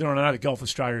over with her. And I know that Golf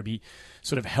Australia would be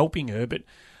sort of helping her, but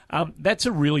that's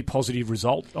a really positive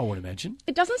result, I would imagine.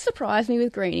 It doesn't surprise me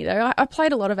with Greenie, though. I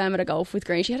played a lot of amateur golf with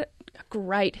Greenie. She had a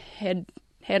great head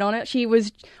on it. She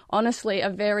was honestly a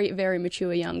very, very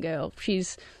mature young girl.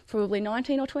 She's probably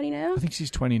 19 or 20 now. I think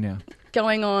she's 20 now.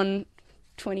 Going on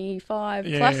 25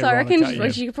 plus, I reckon.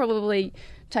 Okay, she could probably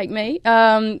take me.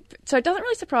 So it doesn't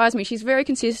really surprise me. She's very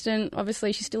consistent.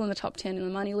 Obviously, she's still in the top 10 in the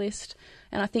money list.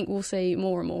 And I think we'll see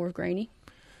more and more of Greenie.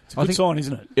 It's a good sign,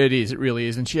 isn't it? It is. It really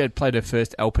is. And she had played her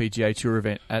first LPGA Tour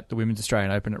event at the Women's Australian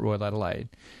Open at Royal Adelaide.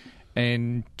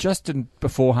 And just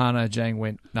before Hannah Zhang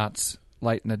went nuts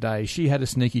late in the day, she had a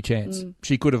sneaky chance.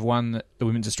 She could have won the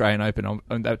Women's Australian Open.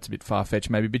 That's a bit far-fetched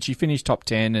maybe, but she finished top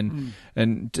 10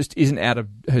 and just isn't out of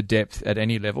her depth at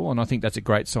any level. And I think that's a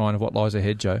great sign of what lies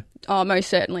ahead, Joe. Oh, most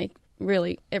certainly.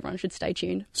 Really, everyone should stay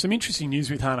tuned. Some interesting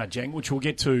news with Hannah Zhang, which we'll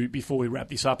get to before we wrap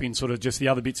this up in sort of just the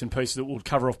other bits and pieces that we'll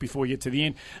cover off before we get to the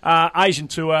end. Asian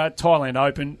Tour, Thailand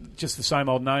Open, just the same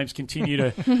old names, continue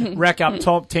to rack up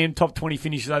top 10, top 20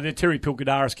 finishes over there. Terry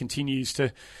Pilkadaris continues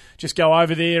to just go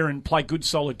over there and play good,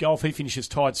 solid golf. He finishes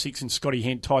tied 6 and Scotty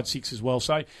Hent tied 6 as well.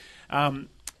 So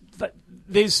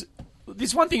there's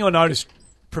one thing I noticed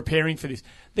preparing for this.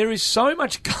 There is so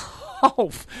much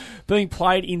golf being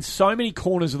played in so many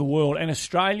corners of the world, and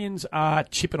Australians are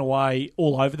chipping away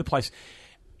all over the place.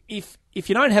 If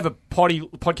you don't have a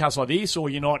podcast like this, or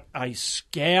you're not a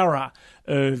scourer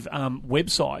of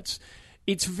websites,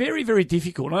 it's very, very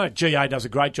difficult. I know GA does a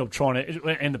great job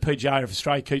and the PGA of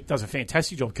Australia does a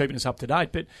fantastic job keeping us up to date,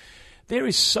 but there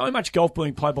is so much golf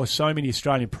being played by so many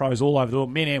Australian pros all over the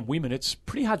world, men and women. It's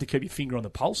pretty hard to keep your finger on the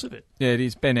pulse of it. Yeah, it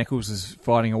is. Ben Eccles is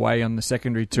fighting away on the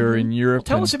secondary tour in Europe.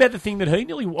 Well, tell us about the thing that he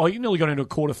nearly got into a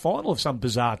quarter-final of some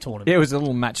bizarre tournament. Yeah, it was a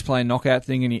little match-play knockout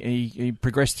thing, and he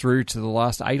progressed through to the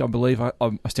last 8, I believe. I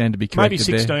stand to be corrected. Maybe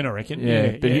 16, there. I reckon.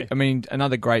 Yeah, but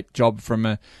another great job from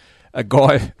a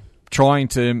guy trying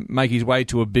to make his way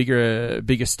to a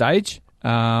bigger stage,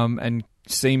 and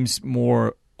seems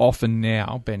more often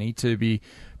now, Benny, to be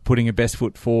putting a best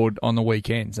foot forward on the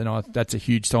weekends, and that's a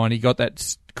huge sign. He got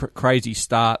that crazy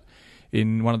start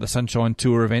in one of the Sunshine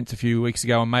Tour events a few weeks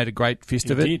ago and made a great fist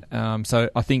of it. So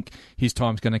I think his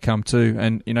time's going to come too.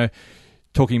 And,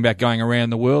 talking about going around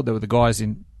the world, there were the guys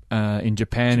in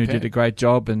Japan who did a great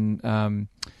job, and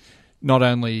not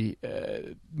only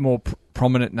more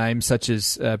prominent names such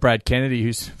as Brad Kennedy,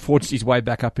 who's forged his way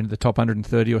back up into the top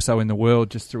 130 or so in the world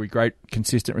just through great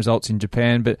consistent results in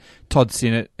Japan, but Todd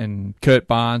Sinnott and Kurt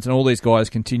Barnes and all these guys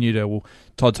continue to, well,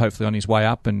 Todd's hopefully on his way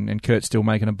up and Kurt's still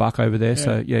making a buck over there. Yeah.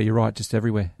 So, yeah, you're right, just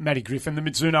everywhere. Matty Griffin, the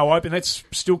Mizuno Open, that's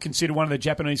still considered one of the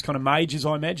Japanese kind of majors,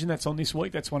 I imagine. That's on this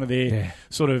week. That's one of their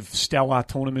sort of stellar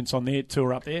tournaments on their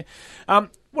tour up there.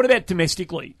 What about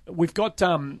domestically? We've got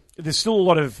there's still a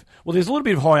lot of there's a little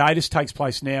bit of hiatus takes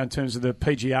place now in terms of the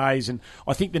PGAs, and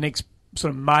I think the next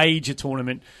sort of major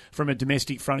tournament from a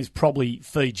domestic front is probably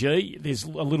Fiji. There's a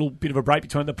little bit of a break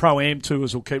between the Pro-Am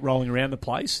tours will keep rolling around the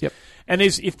place. Yep. And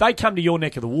if they come to your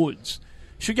neck of the woods,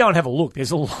 you should go and have a look.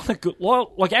 There's a lot of good,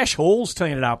 like Ash Hall's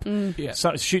teeing it up,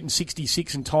 so shooting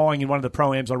 66 and tying in one of the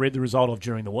Pro-Ams I read the result of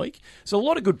during the week. So a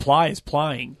lot of good players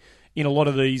playing in a lot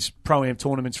of these Pro-Am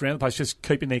tournaments around the place, just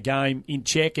keeping their game in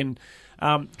check and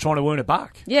trying to earn a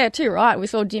buck. Yeah, too right. We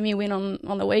saw Jimmy win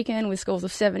on the weekend with scores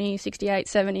of 70, 68,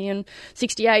 70 and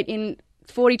 68 in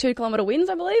 42-kilometre wins,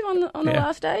 I believe, on the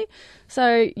last day.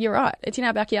 So you're right. It's in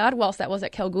our backyard. Whilst that was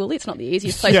at Kalgoorlie, it's not the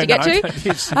easiest place to get to.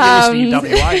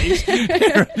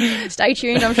 Stay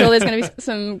tuned. I'm sure there's going to be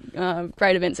some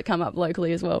great events that come up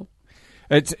locally as well.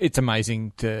 It's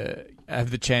amazing to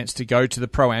have the chance to go to the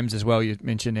Pro-Ams as well. You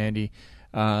mentioned, Andy.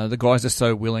 The guys are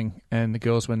so willing, and the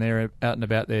girls when they're out and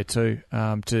about there too,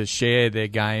 to share their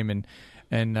game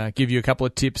and give you a couple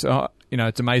of tips.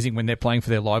 It's amazing when they're playing for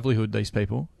their livelihood, these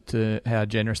people, to how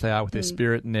generous they are with their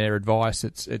spirit and their advice.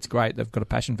 It's great. They've got a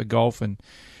passion for golf. And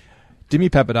Dimi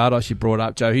Papadatos, you brought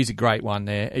up, Joe, he's a great one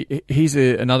there. He's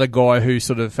another guy who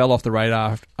sort of fell off the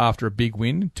radar after a big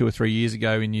win 2 or 3 years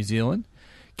ago in New Zealand.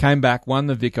 Came back, won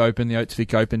the Vic Open, the Oates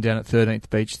Vic Open down at 13th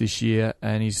Beach this year,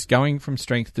 and he's going from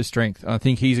strength to strength. I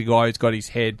think he's a guy who's got his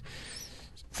head,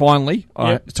 finally,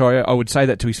 I would say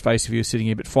that to his face if he was sitting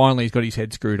here, but finally he's got his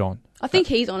head screwed on. I think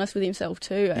he's honest with himself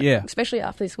too, especially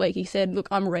after this week. He said, look,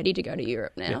 I'm ready to go to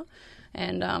Europe now,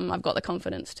 and I've got the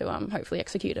confidence to hopefully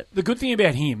execute it. The good thing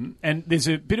about him, and there's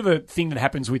a bit of a thing that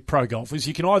happens with pro golfers,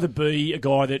 you can either be a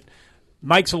guy that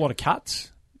makes a lot of cuts,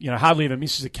 hardly ever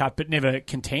misses a cut, but never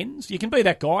contends. You can be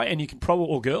that guy, and you can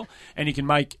and you can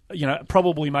make,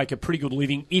 probably make a pretty good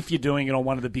living if you're doing it on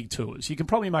one of the big tours. You can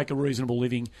probably make a reasonable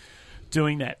living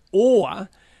doing that. Or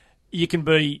you can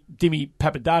be Dimi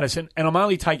Papadatos, and I'm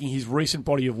only taking his recent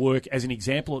body of work as an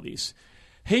example of this.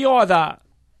 He either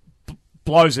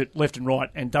blows it left and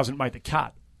right and doesn't make the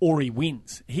cut, or he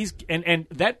wins. And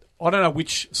that, I don't know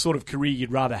which sort of career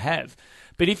you'd rather have,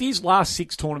 but if his last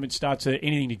 6 tournaments starts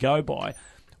anything to go by,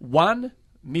 1,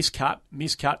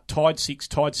 miscut, tied 6,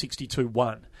 tied 62,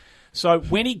 1. So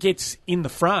when he gets in the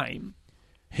frame,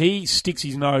 he sticks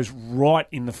his nose right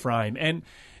in the frame. And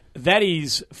that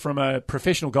is, from a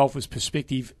professional golfer's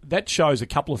perspective, that shows a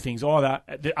couple of things. Either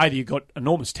you've got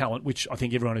enormous talent, which I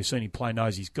think everyone who's seen him play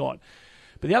knows he's got.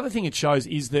 But the other thing it shows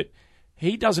is that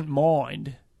he doesn't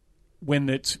mind when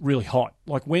it's really hot.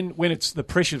 Like when it's the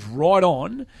pressure's right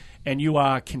on and you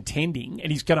are contending,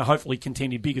 and he's going to hopefully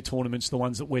contend in bigger tournaments, the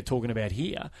ones that we're talking about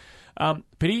here.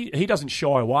 But he doesn't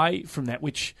shy away from that,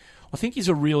 which I think is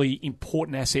a really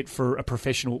important asset for a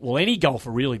professional, well, any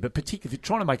golfer really, but particularly if you're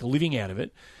trying to make a living out of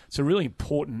it, it's a really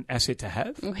important asset to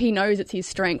have. He knows it's his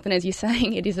strength, and as you're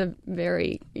saying, it is a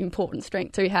very important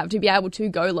strength to have, to be able to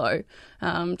go low,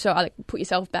 to either put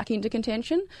yourself back into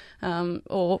contention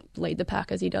or lead the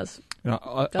pack as he does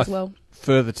well.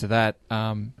 Further to that,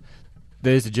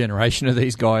 there's a generation of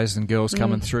these guys and girls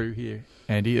coming through here,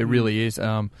 Andy. It really is.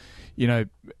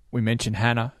 We mentioned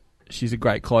Hannah. She's a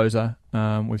great closer.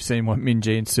 We've seen what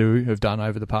Minjee and Sue have done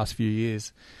over the past few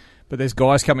years. But there's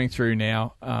guys coming through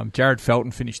now. Jared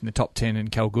Felton finished in the top 10 in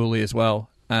Kalgoorlie as well.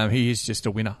 He is just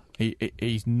a winner.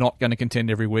 He's not going to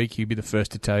contend every week. He'll be the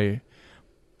first to tell you.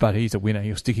 But he's a winner.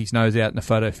 He'll stick his nose out in the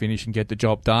photo finish and get the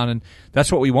job done. And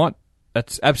that's what we want.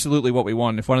 That's absolutely what we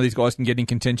want. If one of these guys can get in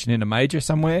contention in a major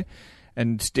somewhere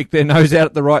and stick their nose out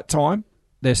at the right time,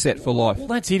 they're set for life. Well,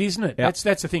 that's it, isn't it? Yep.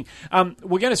 That's the thing.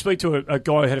 We're going to speak to a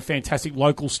guy who had a fantastic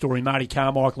local story, Marty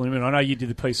Carmichael, and I know you did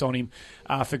the piece on him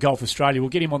for Golf Australia. We'll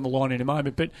get him on the line in a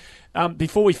moment. But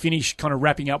before we finish kind of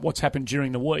wrapping up what's happened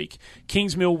during the week,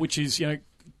 Kingsmill, which is,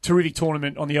 terrific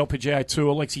tournament on the LPGA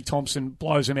Tour, Lexi Thompson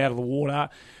blows him out of the water.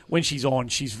 When she's on,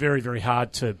 she's very, very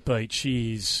hard to beat.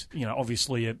 She is,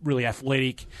 obviously a really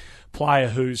athletic player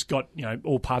who's got,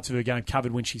 all parts of her game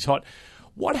covered when she's hot.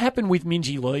 What happened with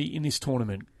Minjee Lee in this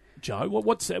tournament, Joe?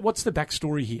 What's the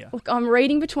backstory here? Look, I'm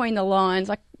reading between the lines.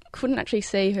 I couldn't actually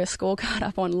see her scorecard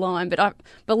up online, but I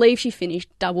believe she finished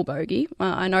double bogey.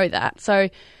 I know that. So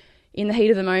in the heat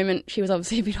of the moment, she was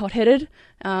obviously a bit hot-headed.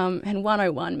 And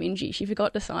 101 Minjee, she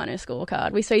forgot to sign her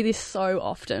scorecard. We see this so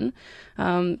often.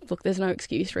 Look, there's no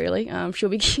excuse really. She'll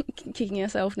be kicking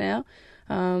herself now.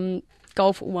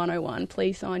 Golf 101,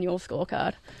 please sign your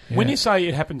scorecard. Yeah. When you say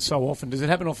it happens so often, does it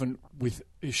happen often with...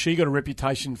 Has she got a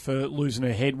reputation for losing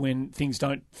her head when things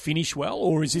don't finish well?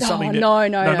 Or is this something that... No,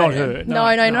 not her.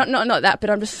 Not that. But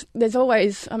I'm just... There's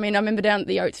always... I mean, I remember down at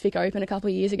the Oates Vic Open a couple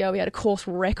of years ago, we had a course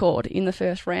record in the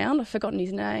first round. I've forgotten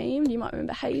his name. You might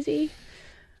remember Hayesy.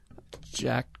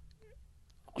 Jack...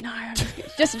 No,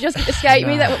 just escape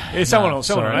me. That someone else.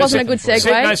 Wasn't a good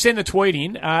segue. Send the tweet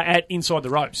in at Inside the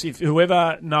Ropes. If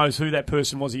whoever knows who that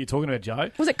person was that you're talking about, Joe.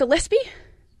 Was it Gillespie?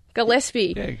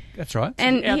 Gillespie. Yeah, that's right.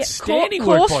 And outstanding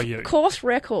work by you. Course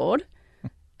record.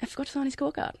 I forgot to sign his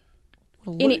scorecard.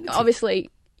 Obviously,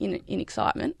 in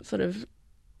excitement, sort of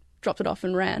dropped it off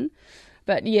and ran.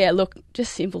 But yeah, look,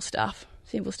 just simple stuff.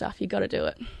 Simple stuff. You got to do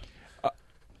it.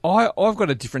 I've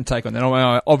got a different take on that.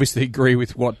 I obviously agree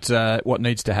with what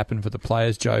needs to happen for the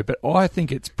players, Joe, but I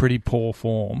think it's pretty poor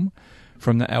form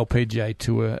from the LPGA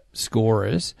Tour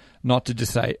scorers not to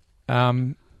just say,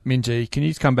 Minjee, can you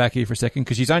just come back here for a second?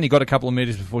 Because she's only got a couple of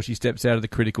metres before she steps out of the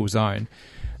critical zone.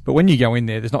 But when you go in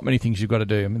there's not many things you've got to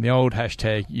do. I mean, the old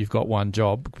hashtag, you've got one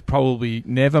job, probably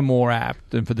never more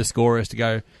apt than for the scorers to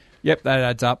go, yep, that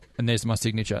adds up, and there's my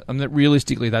signature. I mean,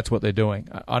 realistically, that's what they're doing.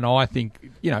 And I think,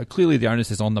 clearly the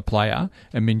onus is on the player,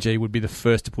 and Minjee would be the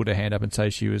first to put her hand up and say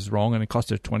she was wrong, and it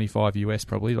cost her $25 US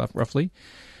probably, roughly.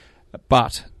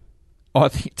 But I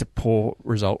think it's a poor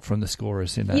result from the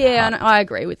scorers in that. Yeah, and I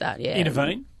agree with that, yeah.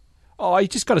 Intervene? Oh, you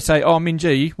just got to say,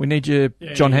 Minjee, we need you,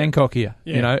 John Hancock here.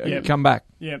 Come back.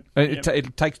 Yeah.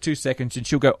 It takes 2 seconds, and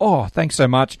she'll go, oh, thanks so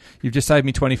much. You've just saved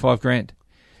me $25,000.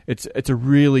 It's a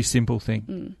really simple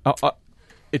thing.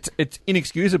 It's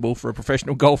inexcusable for a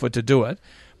professional golfer to do it,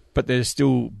 but there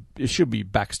should be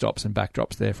backstops and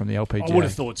backdrops there from the LPGA. I would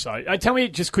have thought so. Tell me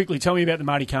about the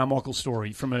Marty Carmichael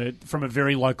story from a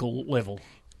very local level.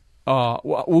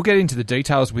 We'll get into the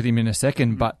details with him in a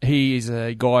second, but he is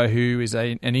a guy who is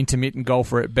an intermittent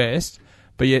golfer at best,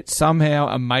 but yet somehow,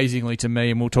 amazingly to me,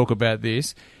 and we'll talk about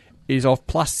this, is off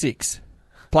 +6.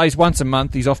 Plays once a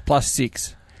month, he's off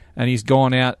 +6. And he's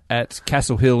gone out at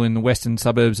Castle Hill in the western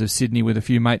suburbs of Sydney with a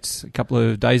few mates a couple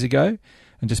of days ago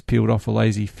and just peeled off a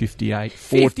lazy 58.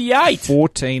 58?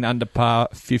 14 under par,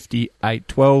 58.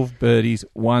 12 birdies,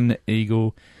 1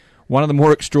 eagle. One of the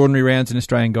more extraordinary rounds in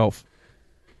Australian golf.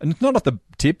 And it's not off the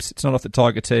tips, it's not off the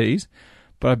Tiger tees,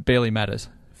 but it barely matters.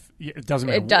 Yeah, it doesn't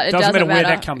matter. It doesn't matter where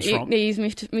that comes from. He's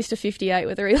Mr. 58,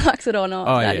 whether he likes it or not.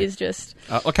 That is just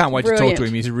I can't wait brilliant. to talk to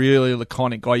him. He's a really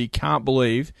laconic guy. You can't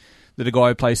believe that a guy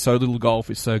who plays so little golf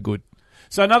is so good.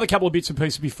 So another couple of bits and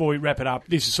pieces before we wrap it up.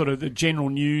 This is sort of the general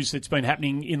news that's been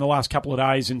happening in the last couple of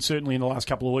days and certainly in the last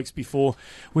couple of weeks before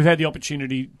we've had the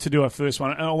opportunity to do our first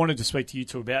one. And I wanted to speak to you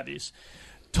two about this.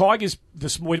 Tigers,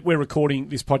 we're recording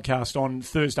this podcast on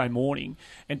Thursday morning,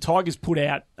 and Tigers put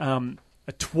out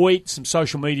a tweet, some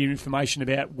social media information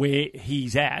about where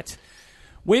he's at.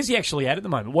 Where's he actually at the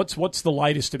moment? What's the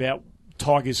latest about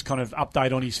Tigers' kind of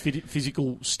update on his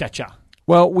physical stature?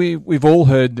 Well, we've all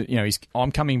heard that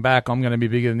I'm coming back. I'm going to be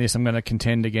bigger than this. I'm going to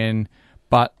contend again.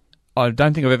 But I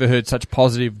don't think I've ever heard such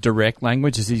positive, direct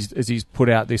language as he's put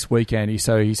out this week, Andy.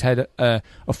 So he's had a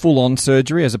full-on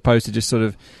surgery as opposed to just sort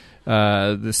of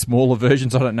the smaller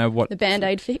versions. I don't know what... The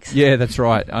Band-Aid fix? Yeah, that's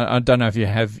right. I don't know if you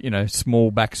have,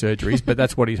 small back surgeries, but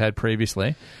that's what he's had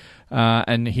previously.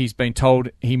 And he's been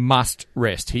told he must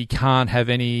rest. He can't have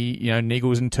any,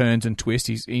 niggles and turns and twists.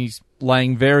 He's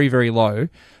laying very, very low,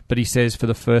 but he says for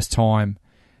the first time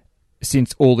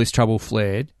since all this trouble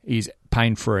flared, he's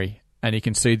pain-free and he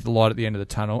can see the light at the end of the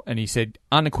tunnel. And he said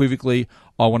unequivocally,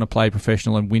 I want to play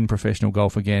professional and win professional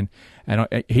golf again. And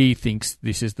he thinks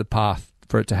this is the path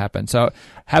for it to happen. So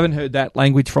haven't heard that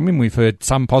language from him. We've heard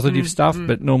some positive stuff,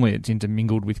 but normally it's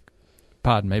intermingled with,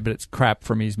 pardon me, but it's crap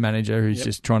from his manager who's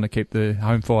just trying to keep the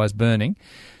home fires burning.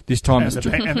 This time and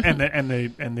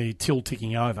the till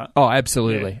ticking over. Oh,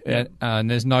 absolutely. Yeah. And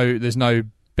there's no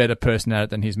better person at it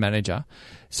than his manager.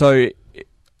 So,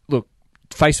 look,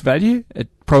 face value, it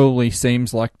probably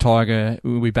seems like Tiger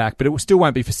will be back, but it still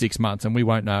won't be for 6 months, and we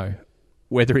won't know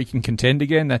whether he can contend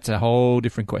again. That's a whole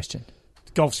different question.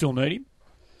 Golf still need him?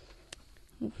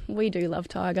 We do love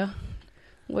Tiger.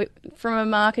 From a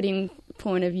marketing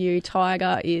point of view,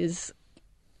 Tiger is,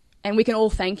 and we can all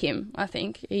thank him, I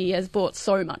think. He has brought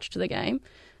so much to the game.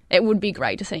 It would be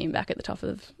great to see him back at the top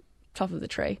of top of the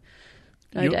tree,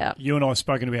 no doubt. You and I have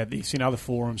spoken about this in other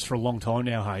forums for a long time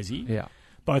now, Hayesy. Yeah.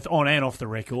 Both on and off the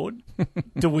record.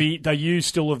 Are you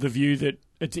still of the view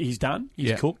that he's done?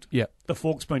 He's cooked? Yeah. The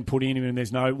fork's been put in him and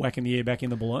there's no whacking the air back in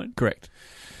the balloon? Correct.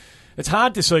 It's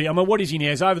hard to see. I mean, what is he now?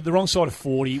 He's over the wrong side of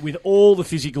 40 with all the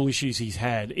physical issues he's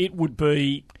had. It would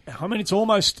be... I mean, it's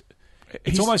almost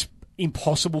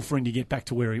impossible for him to get back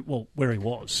to where he was.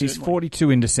 He's certainly. 42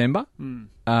 in December,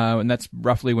 and that's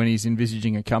roughly when he's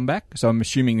envisaging a comeback. So I'm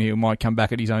assuming he might come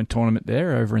back at his own tournament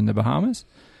there over in the Bahamas.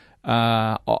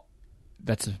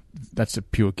 That's a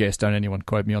pure guess. Don't anyone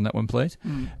quote me on that one, please.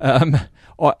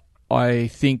 I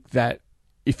think that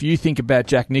if you think about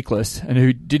Jack Nicklaus, and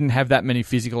who didn't have that many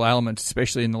physical ailments,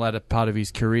 especially in the latter part of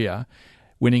his career,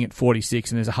 winning at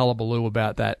 46, and there's a hullabaloo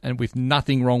about that, and with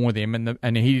nothing wrong with him,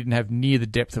 and he didn't have near the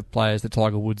depth of players that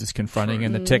Tiger Woods is confronting,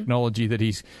 and the technology that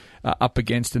he's up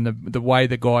against, and the way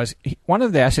the guys... One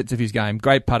of the assets of his game,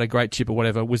 great putter, great chip or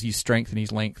whatever, was his strength and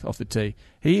his length off the tee.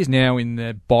 He is now in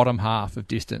the bottom half of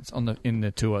distance in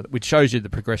the tour, which shows you the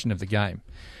progression of the game.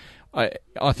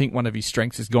 I think one of his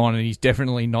strengths is gone, and he's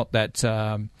definitely not that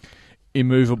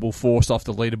immovable force off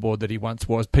the leaderboard that he once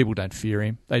was. People don't fear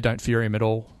him. They don't fear him at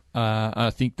all.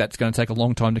 I think that's going to take a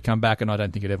long time to come back, and I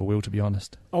don't think it ever will, to be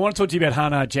honest. I want to talk to you about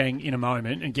Hana Zhang in a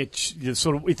moment and get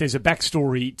sort of if there's a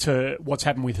backstory to what's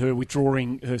happened with her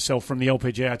withdrawing herself from the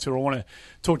LPGA Tour. I want to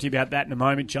talk to you about that in a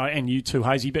moment, Joe, and you too,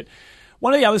 Hayesy. But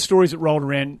one of the other stories that rolled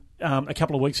around a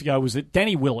couple of weeks ago was that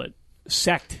Danny Willett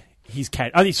sacked his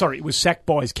caddy. It was sacked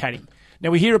by his caddy. Now,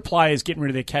 we hear of players getting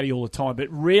rid of their caddy all the time, but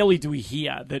rarely do we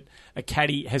hear that a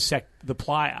caddy has sacked the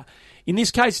player. In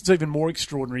this case, it's even more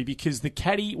extraordinary because the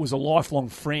caddy was a lifelong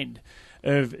friend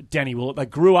of Danny Willett. They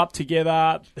grew up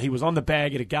together. He was on the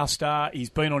bag at Augusta. He's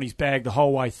been on his bag the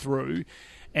whole way through.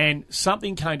 And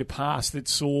something came to pass that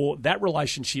saw that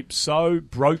relationship so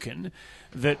broken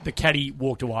that the caddy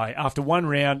walked away. After one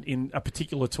round in a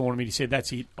particular tournament, he said,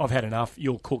 "That's it. I've had enough.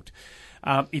 You're cooked.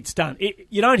 It's done."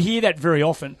 You don't hear that very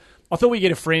often. I thought we'd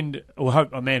get a friend, or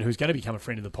a man who's going to become a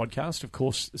friend of the podcast, of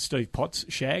course, Steve Potts,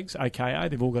 Shags, a.k.a.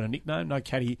 They've all got a nickname. No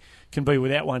caddy can be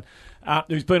without one.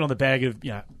 Who's been on the bag of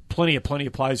plenty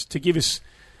of players to give us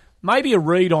maybe a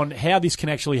read on how this can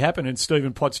actually happen. And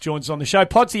Stephen Potts joins us on the show.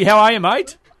 Pottsy, how are you,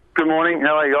 mate? Good morning.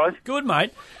 How are you guys? Good,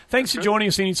 mate. Thanks for joining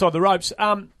us in Inside the Ropes.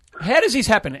 How does this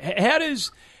happen? How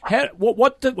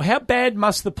bad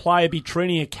must the player be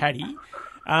treating a caddy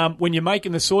when you're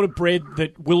making the sort of bread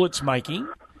that Willett's making?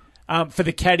 For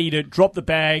the caddy to drop the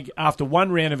bag after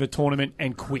one round of a tournament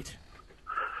and quit?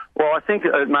 Well, I think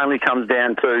it mainly comes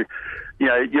down to,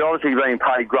 you're obviously being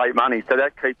paid great money, so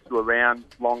that keeps you around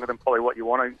longer than probably what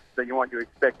you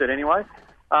expected anyway.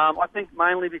 I think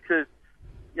mainly because,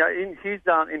 in his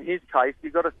case,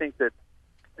 you've got to think that,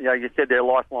 you said they're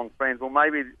lifelong friends. Well,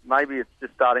 maybe it's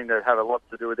just starting to have a lot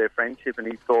to do with their friendship, and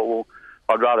he thought, well,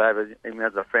 I'd rather have him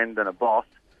as a friend than a boss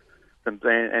and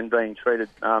being treated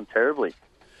terribly.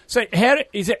 So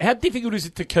how difficult is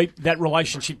it to keep that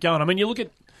relationship going? I mean, you look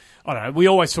at, I don't know, we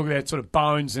always talk about sort of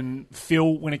Bones and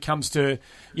Phil when it comes to,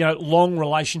 long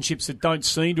relationships that don't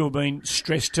seem to have been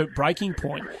stressed to breaking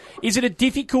point. Is that a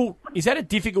difficult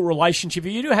relationship?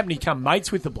 If you do happen to become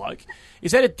mates with the bloke,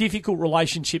 is that a difficult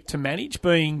relationship to manage,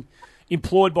 being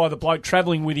employed by the bloke,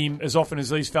 travelling with him as often as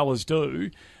these fellas do,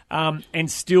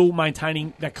 and still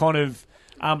maintaining that kind of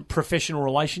professional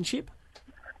relationship?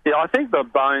 Yeah, I think the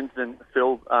Bones and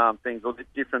Phil things are a bit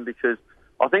different because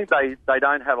I think they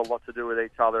don't have a lot to do with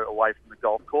each other away from the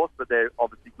golf course, but they're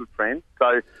obviously good friends,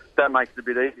 so that makes it a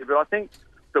bit easier. But I think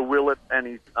the Willett and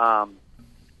his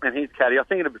caddy, I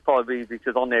think it would probably be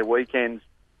because on their weekends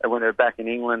when they're back in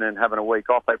England and having a week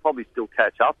off, they probably still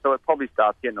catch up, so it probably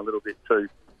starts getting a little bit too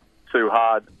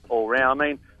hard all round.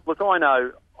 I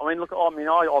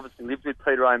obviously lived with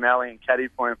Peter O'Malley and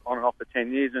caddied for him on and off for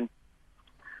 10 years, and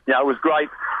it was great.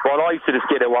 Well, I used to just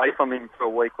get away from him for a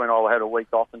week when I had a week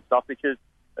off and stuff because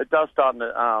it does start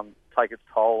to take its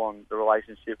toll on the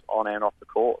relationship on and off the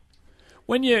court.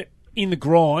 When you're in the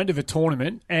grind of a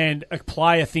tournament and a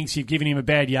player thinks you've given him a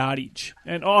bad yardage,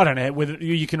 and I don't know whether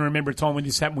you can remember a time when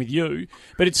this happened with you,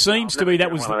 but it seems to be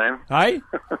that was... Hey?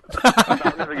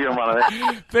 I've never given one of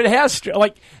them. But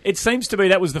it seems to be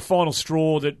that was the final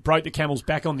straw that broke the camel's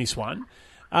back on this one,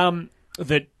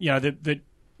 that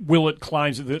Willett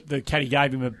claims that the caddy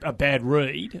gave him a bad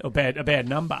read, a bad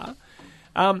number.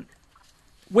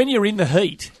 When you're in the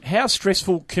heat, how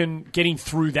stressful can getting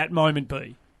through that moment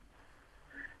be?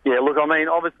 Yeah, look, I mean,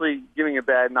 obviously giving a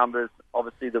bad number is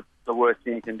obviously the worst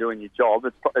thing you can do in your job.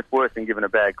 It's worse than giving a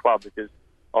bad club because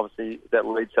obviously that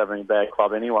leads to having a bad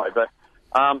club anyway. But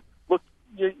look,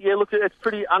 look, it's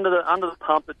pretty under the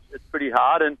pump. It's pretty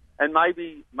hard, and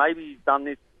maybe he's done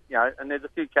this, and there's a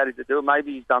few caddies that do it.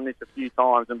 Maybe he's done this a few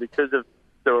times, and because of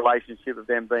the relationship of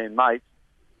them being mates,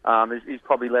 he's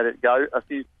probably let it go a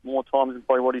few more times than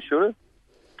probably what he should have.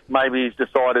 Maybe he's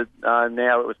decided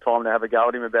now it was time to have a go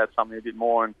at him about something a bit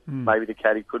more, and maybe the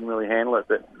caddy couldn't really handle it.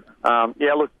 But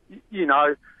look,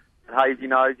 Hayesy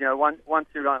knows, once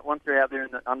you're out there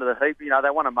under the heap, they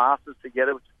won a Masters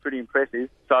together, which is pretty impressive.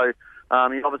 So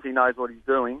he obviously knows what he's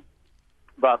doing.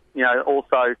 But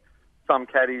also some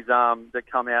caddies that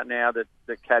come out now that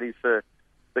caddy for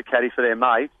their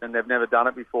mates, and they've never done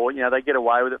it before. They get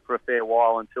away with it for a fair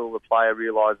while until the player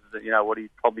realises that what he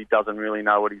probably doesn't really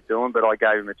know what he's doing. But I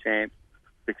gave him a chance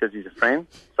because he's a friend.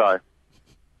 So.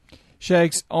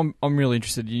 Shags, I'm really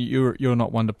interested. You're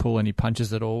not one to pull any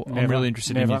punches at all. Never, I'm really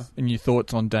interested in your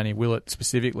thoughts on Danny Willett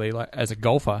specifically, like as a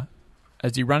golfer.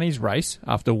 Has he run his race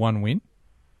after one win?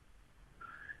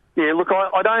 Yeah, look,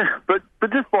 I don't, but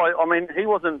just he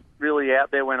wasn't really out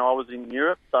there when I was in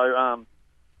Europe, so I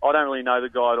don't really know the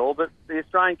guy at all. But the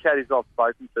Australian caddies I've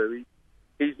spoken to,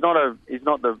 he's not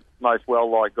the most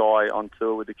well-liked guy on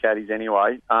tour with the caddies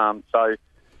anyway. So.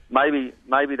 Maybe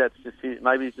that's just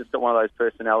maybe he's just got one of those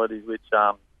personalities which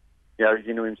he's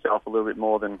into himself a little bit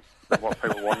more than what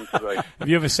people want him to be. Have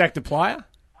you ever sacked a player?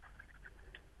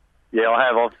 Yeah, I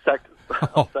have. I've sacked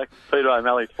Peter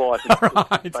O'Malley twice.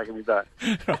 It's taken me back.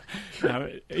 No,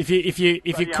 if you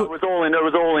could, it was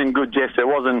all in good gesture. It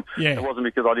wasn't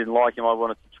because I didn't like him. I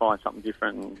wanted to try something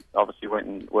different, and obviously went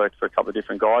and worked for a couple of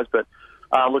different guys. But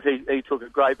look, he took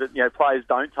it great. But players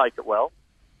don't take it well.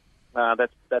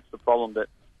 That's the problem. That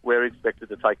we're expected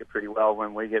to take it pretty well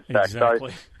when we get sacked.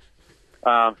 Exactly.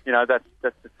 So, that's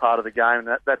just part of the game, and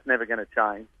that's never going to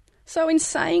change. So in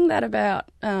saying that about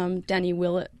Danny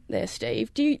Willett there,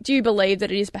 Steve, do you believe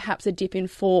that it is perhaps a dip in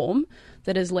form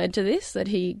that has led to this, that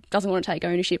he doesn't want to take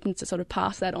ownership and to sort of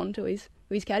pass that on to his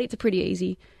caddy? It's a pretty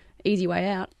easy way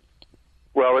out.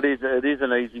 Well, it is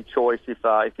an easy choice if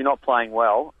you're not playing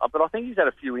well. But I think he's had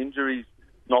a few injuries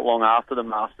not long after the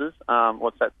Masters.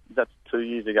 What's that? That's 2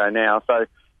 years ago now. So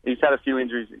he's had a few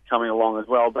injuries coming along as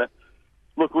well. But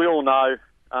look, we all know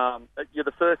you're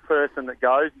the first person that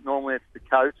goes. Normally it's the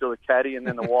coach or the caddy, and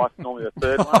then the wife's normally the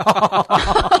third one.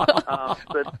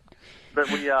 But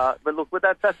look,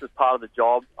 that's just part of the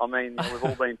job. I mean, we've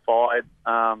all been fired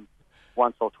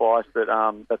once or twice, but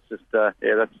that's just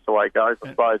that's just the way it goes, I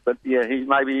suppose. But yeah,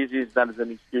 maybe he's used that as an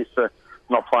excuse for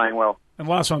not playing well. And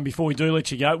last one before we do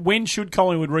let you go, when should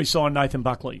Collingwood re-sign Nathan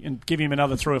Buckley and give him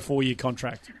another 3 or 4 year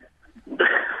contract?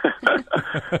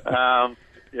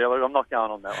 Yeah, look, I'm not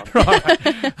going on that one. Right.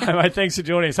 Hey, mate, thanks for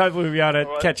joining us. Hopefully we'll be able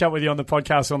to catch up with you on the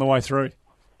podcast on the way through.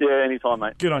 Yeah, anytime,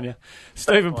 mate. Good on you.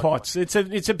 Stephen Potts, it's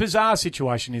a bizarre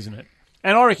situation, isn't it?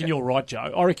 And I reckon you're right,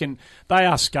 Joe. I reckon they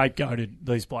are scapegoated,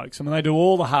 these blokes. I mean, they do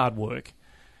all the hard work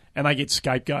and they get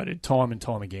scapegoated time and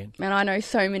time again. Man, I know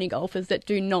so many golfers that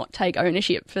do not take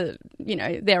ownership for,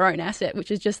 their own asset,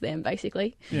 which is just them,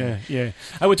 basically. Yeah. Hey,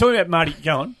 we're talking about Marty.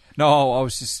 Go on. No,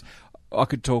 I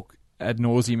could talk ad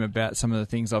nauseum about some of the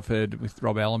things I've heard with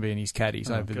Rob Allenby and his caddies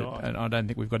and I don't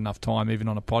think we've got enough time even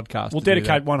on a podcast. We'll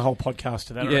dedicate one whole podcast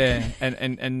to that. Yeah,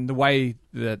 and the way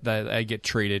that they get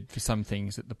treated for some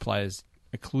things that the players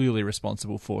are clearly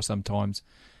responsible for sometimes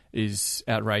is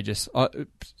outrageous.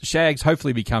 Shags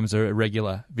hopefully becomes a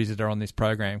regular visitor on this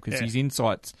program because his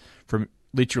insights from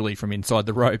inside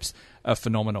the ropes are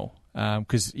phenomenal.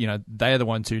 Because they are the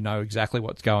ones who know exactly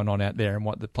what's going on out there and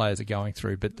what the players are going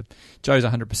through. But Joe's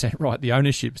 100% right. The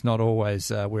ownership's not always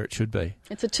where it should be.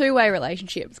 It's a two-way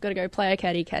relationship. It's got to go player,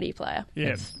 caddy, caddy, player.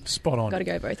 Yeah, spot on. Got to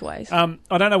go both ways. I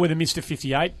don't know whether Mr.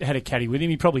 58 had a caddy with him.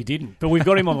 He probably didn't. But we've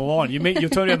got him on the line. You're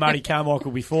talking about Marty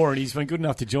Carmichael before, and he's been good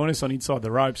enough to join us on Inside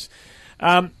the Ropes.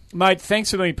 Mate,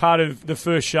 thanks for being part of the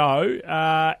first show.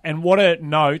 And what a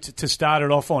note to start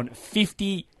it off on.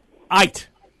 58.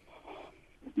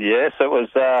 Yes, it was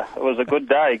a good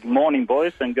day. Good morning,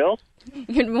 boys and girls.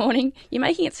 Good morning. You're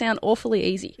making it sound awfully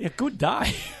easy. Yeah, good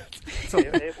day. You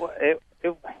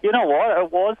know what? It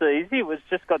was easy. It was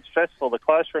just got stressful. The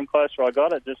closer and closer I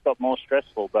got, it just got more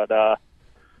stressful. But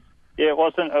it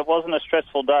wasn't a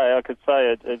stressful day. I could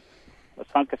say I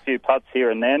sunk a few putts here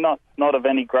and there, not of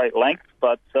any great length,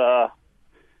 but I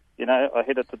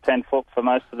hit it to 10 foot for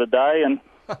most of the day, and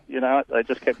they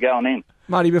just kept going in.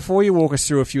 Marty, before you walk us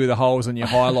through a few of the holes and your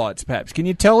highlights, perhaps, can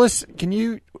you talk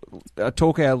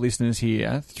our listeners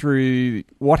here through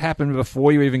what happened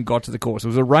before you even got to the course? It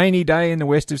was a rainy day in the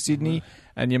west of Sydney,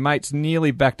 and your mates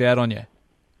nearly backed out on you.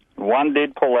 One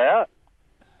did pull out,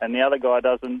 and the other guy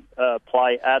doesn't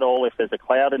play at all if there's a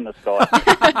cloud in the sky.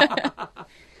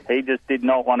 he just did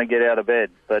not want to get out of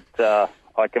bed. But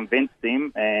I convinced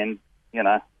him, and,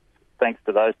 thanks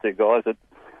to those two guys, it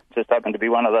just happened to be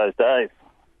one of those days.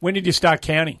 When did you start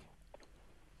counting?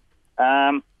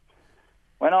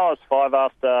 When I was 5,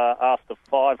 after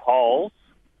 5 holes,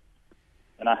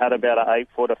 and I had about an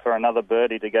 8-footer for another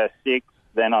birdie to go 6,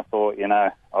 then I thought,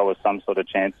 I was some sort of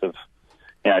chance of,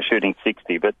 shooting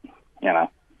 60, but,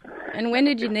 And when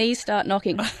did your knees start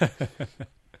knocking?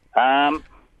 After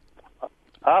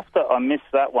I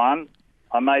missed that one,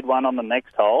 I made one on the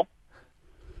next hole.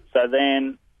 So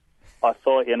then I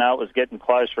thought, it was getting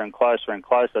closer and closer and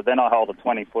closer. Then I held a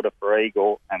 20-footer for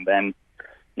eagle, and then,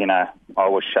 I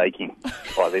was shaking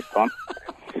by this time,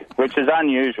 which is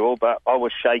unusual, but I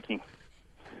was shaking.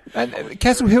 And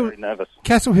Castle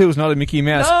Hill's not a Mickey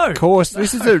Mouse course.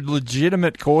 This is a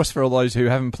legitimate course for all those who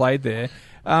haven't played there.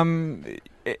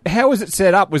 How was it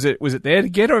set up? Was it there to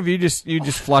get, or have you just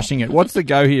flushing it? What's the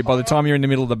go here by the time you're in the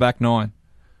middle of the back nine?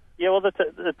 Yeah, well,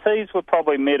 the tees were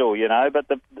probably middle, but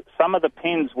some of the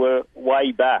pins were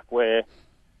way back where,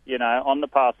 on the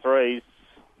par threes,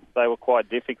 they were quite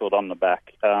difficult on the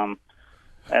back.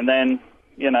 And then,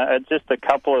 just a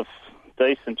couple of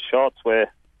decent shots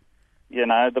where,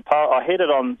 I hit it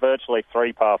on virtually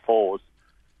 3 par fours,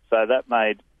 so that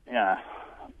made,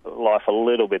 life a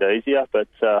little bit easier. But,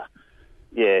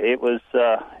 it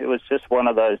was just one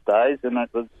of those days, and it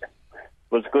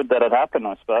was good that it happened,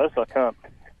 I suppose.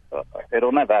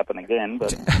 It'll never happen again.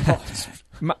 But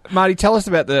Marty, tell us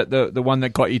about the one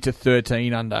that got you to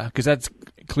 13 under, because that's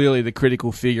clearly the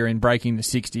critical figure in breaking the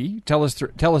 60. Tell us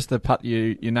the putt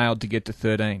you nailed to get to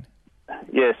 13.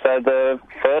 Yeah, so the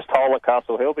first hole at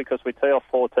Castle Hill, because we tee off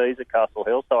 4 tees at Castle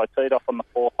Hill, so I teed off on the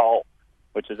 4th hole,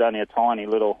 which is only a tiny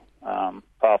little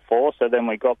par 4. So then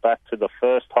we got back to the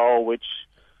first hole, which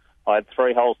I had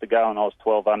 3 holes to go, and I was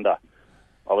 12 under.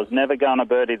 I was never going to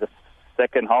birdie the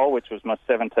second hole, which was my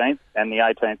 17th, and the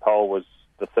 18th hole was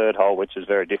the 3rd hole, which is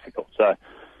very difficult. So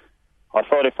I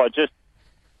thought if I just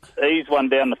ease one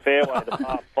down the fairway to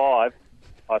par 5,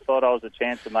 I thought I was a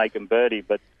chance of making birdie,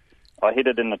 but I hit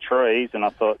it in the trees, and I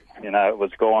thought, it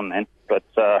was gone then. But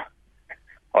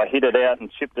I hit it out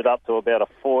and chipped it up to about a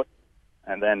foot,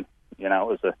 and then, it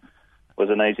was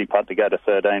an easy putt to go to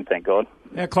 13, thank God.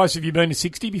 How close have you been to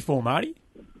 60 before, Marty?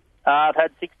 I've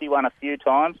had 61 a few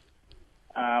times,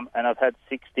 and I've had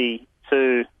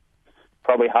 62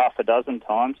 probably half a dozen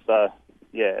times. So,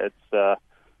 yeah,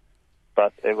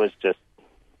 but it was just,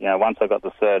 once I got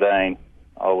to 13,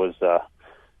 I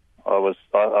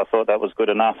thought that was good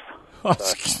enough. Oh,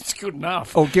 it's good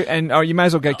enough. You may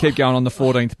as well keep going on the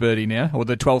 14th birdie now, or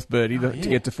the 12th birdie to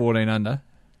get to 14 under.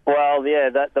 Well, yeah,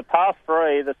 the par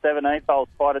 3, the 17th hole, is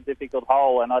quite a difficult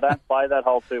hole, and I don't play that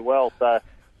hole too well. So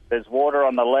there's water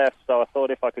on the left, so I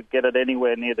thought if I could get it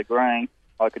anywhere near the green,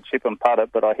 I could chip and putt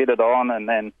it, but I hit it on and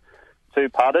then 2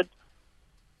 putted,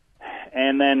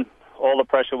 and then all the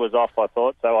pressure was off, I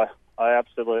thought. So I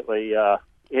absolutely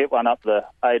hit one up the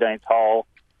 18th hole,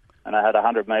 and I had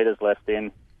 100 metres left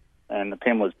in, and the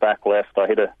pin was back left. I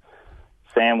hit a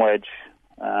sand wedge,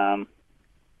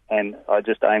 and I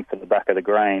just aimed for the back of the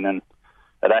green, and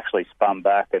it actually spun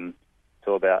back and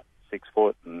to about 6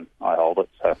 foot, and I hold it.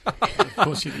 So, of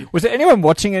course you did. Was there anyone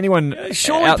watching? Anyone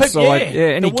outside?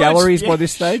 Any galleries by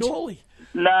this stage? Surely.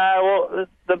 No, well,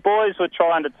 the boys were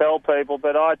trying to tell people,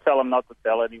 but I tell them not to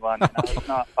tell anyone. It's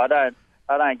not, I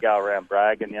don't go around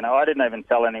bragging. I didn't even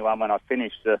tell anyone when I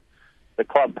finished. The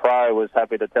club pro was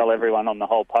happy to tell everyone on the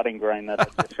whole putting green that I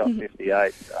just shot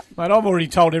 58. So. Mate, I've already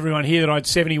told everyone here that I had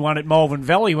 71 at Malvern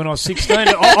Valley when I was 16.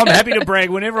 I'm happy to brag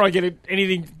whenever I get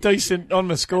anything decent on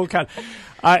my scorecard.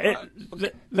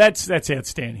 That's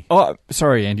outstanding. Oh,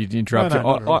 sorry, Andy, to interrupt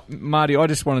you. Marty, I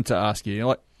just wanted to ask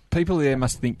you, people there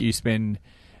must think you spend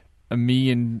 1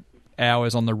 million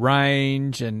hours on the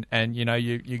range and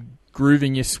you're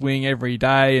grooving your swing every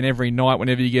day and every night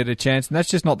whenever you get a chance, and that's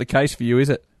just not the case for you, is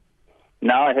it?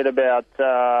 No, I hit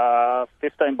about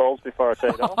 15 balls before I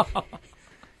teed off.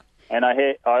 And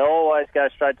I always go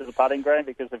straight to the putting green,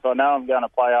 because if I know I'm going to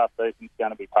play half decent, it's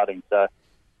going to be putting. So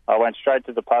I went straight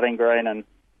to the putting green and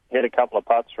hit a couple of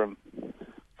putts from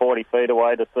 40 feet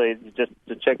away just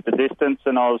to check the distance,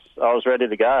 and I was ready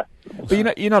to go.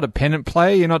 But you're not a pennant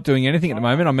player. You're not doing anything at the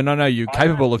moment. I mean, I know you're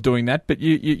capable of doing that, but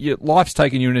your life's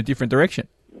taken you in a different direction.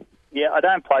 Yeah, I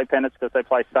don't play pennants because they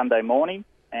play Sunday morning,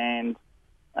 and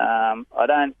I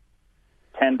don't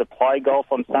tend to play golf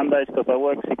on Sundays because I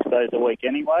work 6 days a week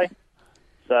anyway.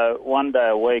 So 1 day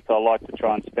a week I like to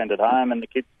try and spend at home, and the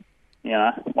kids,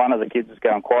 one of the kids is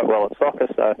going quite well at soccer,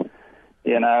 so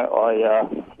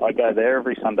I go there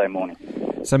every Sunday morning.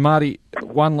 So, Marty,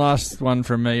 one last one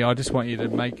from me. I just want you to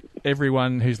make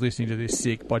everyone who's listening to this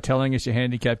sick by telling us your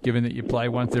handicap, given that you play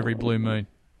once every blue moon.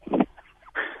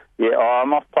 Yeah,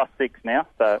 I'm off +6 now.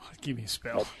 So give me a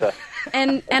spell.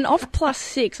 And off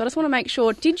 +6, I just want to make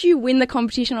sure, did you win the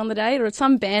competition on the day, or did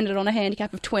some bandit on a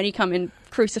handicap of 20 come and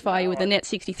crucify you with a net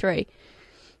 63?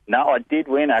 No, I did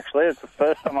win, actually. It's the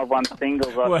first time I've won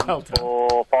singles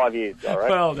for 5 years, all right?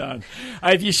 Well done.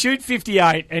 If you shoot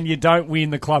 58 and you don't win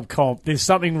the club comp, there's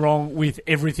something wrong with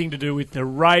everything to do with the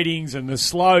ratings and the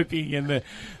sloping and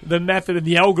the method and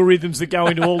the algorithms that go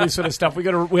into all this sort of stuff.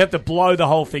 We have to blow the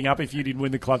whole thing up if you didn't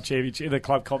win the club championship, the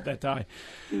club comp that day.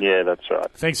 Yeah, that's right.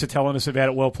 Thanks for telling us about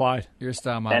it. Well played. You're a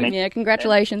star, Marty. Yeah,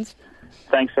 congratulations.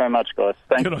 Thanks very much, guys.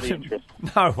 Thanks for the interest.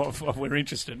 No, we're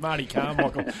interested. Marty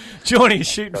Carmichael joining us,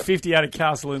 shooting 50 out of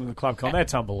Castle Hill in the club comp.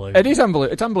 That's unbelievable. It is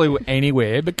unbelievable. It's unbelievable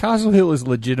anywhere, but Castle Hill is a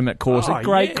legitimate course, a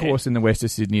great course in the west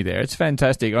of Sydney there. It's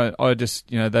fantastic.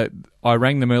 I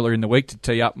rang them earlier in the week to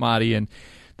tee up, Marty, and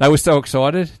they were so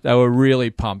excited. They were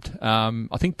really pumped.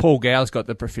 I think Paul Gow's got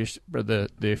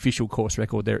the official course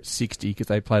record there at 60 because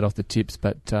they played off the tips,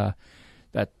 but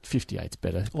that 58's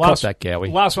better. Last that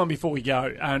Gowie. Last one before we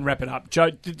go and wrap it up. Joe,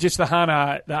 just the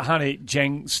Hannah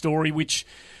Zhang story, which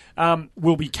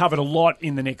will be covered a lot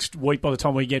in the next week by the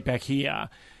time we get back here.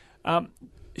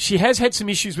 She has had some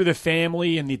issues with her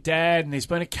family and their dad, and there's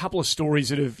been a couple of stories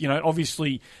that have,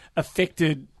 obviously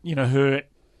affected, her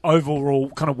overall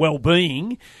kind of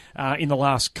well-being in the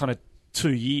last kind of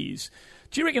 2 years.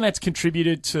 Do you reckon that's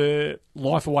contributed to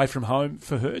life away from home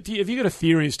for her? Have you got a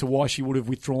theory as to why she would have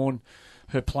withdrawn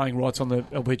her playing rights on the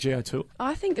LPGA Tour?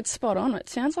 I think it's spot on. It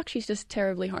sounds like she's just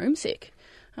terribly homesick.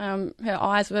 Her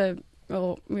eyes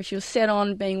she was set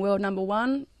on being world number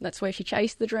one. That's where she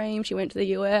chased the dream. She went to the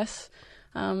US.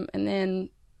 And then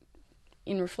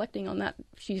in reflecting on that,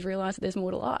 she's realised that there's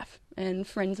more to life and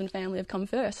friends and family have come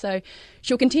first. So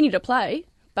she'll continue to play,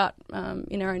 but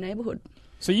in her own neighbourhood.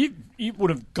 So you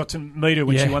would have got to meet her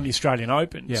when she won the Australian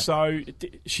Open. Yeah. So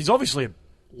she's obviously a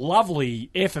lovely,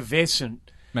 effervescent,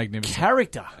 magnificent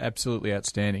character. Absolutely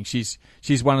outstanding. She's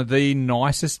one of the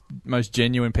nicest, most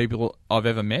genuine people I've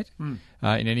ever met in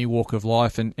any walk of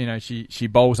life. And she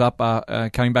bowls up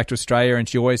coming back to Australia, and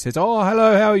she always says, "Oh,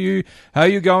 hello, how are you? How are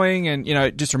you going?" And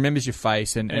just remembers your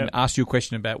face and asks you a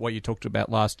question about what you talked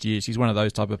about last year. She's one of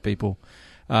those type of people.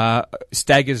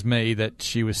 Staggers me that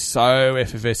she was so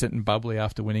effervescent and bubbly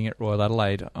after winning at Royal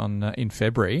Adelaide in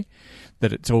February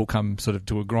that it's all come sort of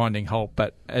to a grinding halt.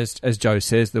 But as Joe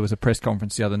says, there was a press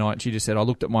conference the other night, and she just said, "I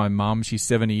looked at my mum, she's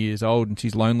 70 years old, and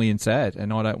she's lonely and sad,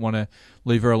 and I don't want to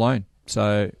leave her alone."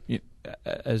 So,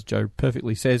 as Joe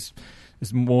perfectly says,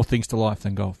 there's more things to life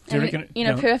than golf. In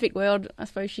a perfect world, I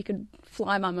suppose she could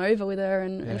fly mum over with her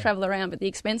and travel around, but the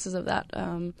expenses of that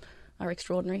are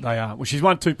extraordinary. They are. Well, she's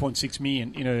won $2.6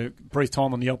 million in a brief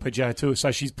time on the LPGA Tour,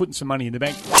 so she's putting some money in the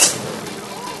bank.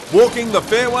 Walking the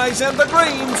fairways and the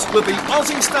greens with the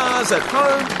Aussie stars at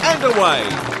home and away.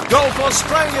 Golf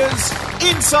Australia's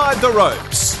Inside the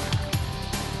Ropes.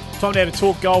 Time now to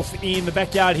talk golf in the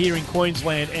backyard here in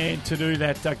Queensland, and to do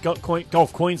that,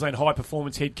 Golf Queensland High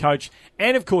Performance Head Coach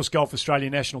and, of course, Golf Australia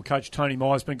National Coach Tony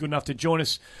Meyer has been good enough to join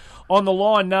us on the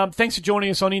line. Thanks for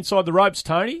joining us on Inside the Ropes,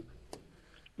 Tony.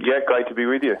 Yeah, great to be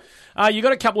with you. You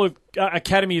got a couple of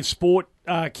Academy of Sport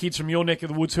kids from your neck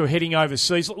of the woods who are heading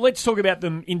overseas. Let's talk about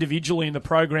them individually and the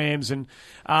programs and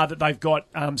that they've got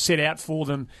set out for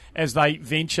them as they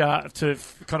venture to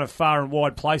kind of far and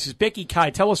wide places. Becky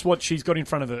Kay, tell us what she's got in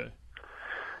front of her.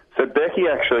 So Becky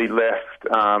actually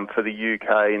left for the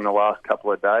UK in the last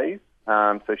couple of days.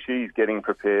 So she's getting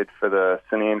prepared for the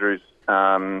St Andrews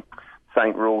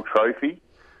St Rule Trophy,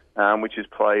 which is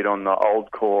played on the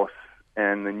old course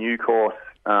and the new course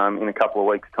in a couple of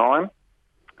weeks' time.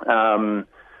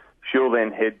 She'll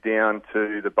then head down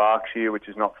to the Berkshire, which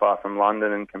is not far from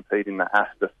London, and compete in the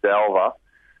Asta Salva.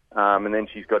 And then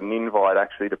she's got an invite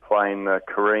actually to play in the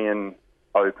Korean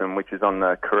Open, which is on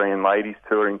the Korean Ladies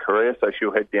Tour in Korea. So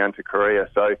she'll head down to Korea.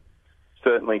 So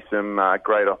certainly some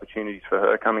great opportunities for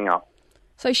her coming up.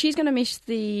 So she's going to miss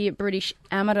the British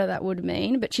Amateur, that would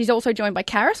mean, but she's also joined by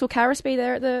Karis. Will Karis be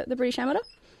there at the British Amateur?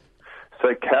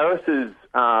 So Karis is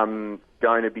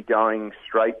going to be going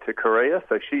straight to Korea.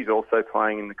 So she's also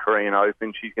playing in the Korean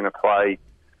Open. She's going to play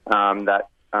that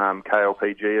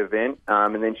KLPG event.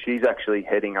 And then she's actually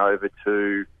heading over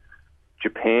to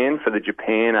Japan for the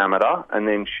Japan Amateur. And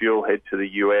then she'll head to the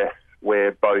US,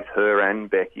 where both her and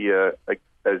Becky as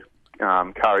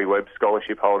Kari Webb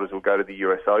scholarship holders will go to the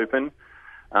US Open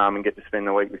and get to spend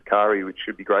the week with Kari, which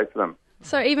should be great for them.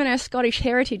 So even her Scottish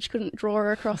heritage couldn't draw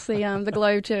her across the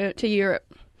globe to Europe.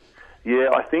 Yeah,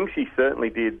 I think she certainly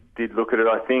did look at it.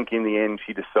 I think in the end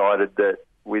she decided that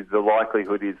with the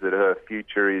likelihood is that her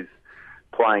future is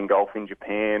playing golf in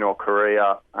Japan or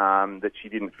Korea, that she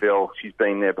didn't feel she's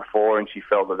been there before, and she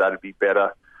felt that that'd be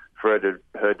better for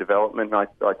her development. And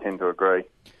I tend to agree.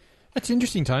 That's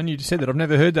interesting, Tony. You just said that. I've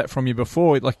never heard that from you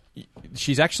before. Like,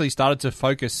 she's actually started to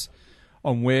focus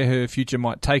on where her future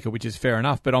might take her, which is fair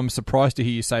enough. But I'm surprised to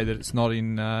hear you say that it's not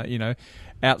in,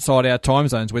 outside our time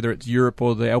zones, whether it's Europe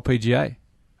or the LPGA.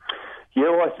 Yeah,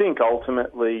 well, I think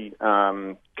ultimately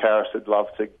Karis would love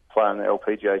to play on the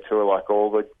LPGA Tour like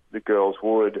all the girls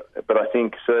would. But I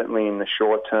think certainly in the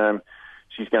short term,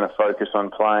 she's going to focus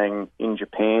on playing in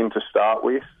Japan to start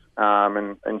with.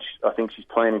 I think she's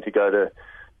planning to go to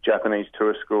Japanese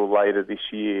tour school later this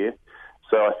year.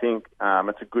 So I think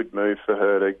it's a good move for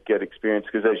her to get experience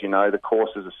because, as you know, the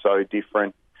courses are so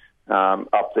different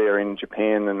up there in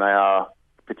Japan than they are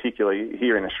particularly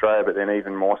here in Australia, but then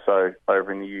even more so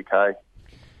over in the UK.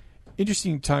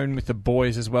 Interesting tone with the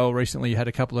boys as well. Recently you had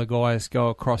a couple of guys go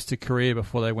across to Korea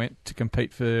before they went to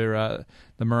compete for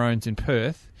the Maroons in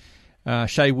Perth.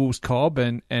 Shea Wolves-Cobb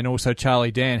and also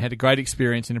Charlie Dan had a great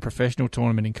experience in a professional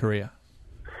tournament in Korea.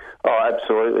 Oh,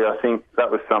 absolutely. I think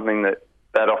that was something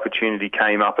that opportunity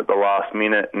came up at the last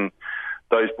minute, and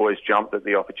those boys jumped at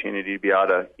the opportunity to be able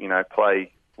to,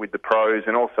 play with the pros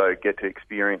and also get to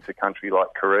experience a country like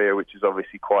Korea, which is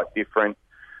obviously quite different.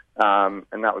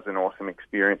 And that was an awesome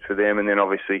experience for them. And then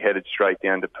obviously headed straight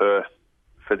down to Perth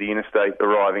for the interstate,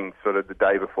 arriving sort of the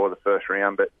day before the first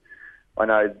round. But I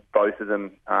know both of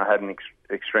them had an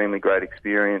extremely great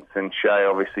experience, and Shea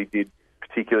obviously did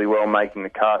particularly well making the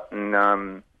cut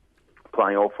and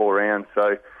playing all 4 rounds.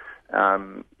 So,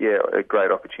 a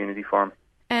great opportunity for him.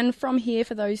 And from here,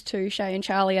 for those two, Shea and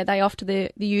Charlie, are they off to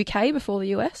the UK before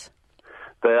the US?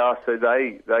 They are. So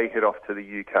they head off to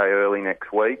the UK early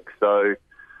next week. So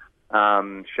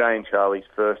Shea and Charlie's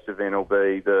first event will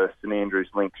be the St Andrews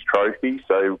Links Trophy.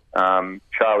 So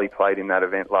Charlie played in that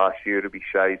event last year. It'll be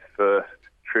Shea's first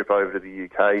trip over to the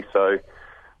UK. So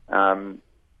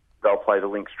they'll play the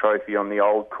Links Trophy on the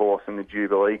old course and the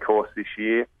Jubilee course this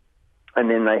year. And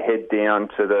then they head down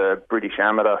to the British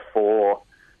Amateur 4,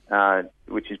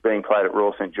 which is being played at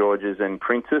Royal St George's and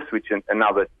Princess, which are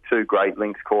another 2 great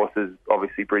links courses,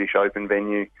 obviously British Open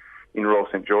venue in Royal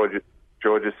St George's.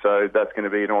 So that's going to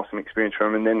be an awesome experience for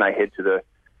them. And then they head to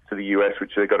the US,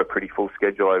 which they've got a pretty full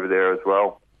schedule over there as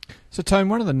well. So, Tone,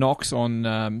 one of the knocks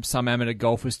on some amateur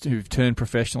golfers who've turned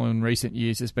professional in recent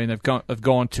years has been they've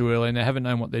gone too early and they haven't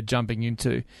known what they're jumping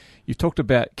into. You've talked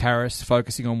about Karis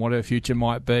focusing on what her future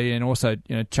might be, and also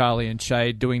Charlie and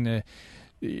Shea doing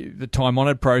the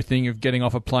time-honoured pro thing of getting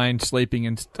off a plane, sleeping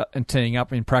and teeing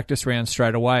up in practice rounds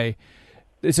straight away.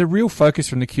 There's a real focus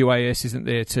from the QAS, isn't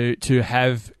there, to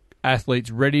have athletes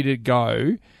ready to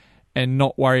go and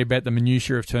not worry about the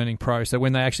minutiae of turning pro. So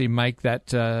when they actually make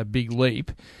that big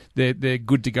leap, they're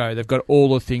good to go. They've got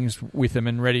all the things with them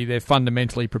and ready. They're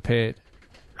fundamentally prepared.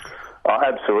 Oh,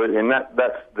 absolutely, and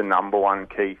that's the number one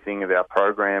key thing of our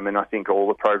program, and I think all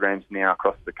the programs now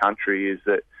across the country is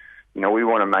that, we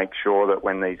want to make sure that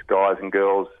when these guys and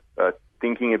girls are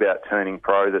thinking about turning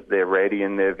pro, that they're ready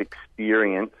and they've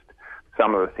experienced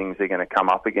some of the things they're going to come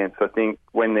up against. I think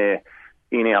when they're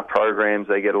in our programs,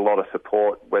 they get a lot of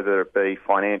support, whether it be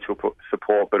financial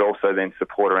support, but also then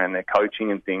support around their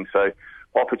coaching and things. So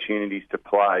opportunities to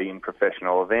play in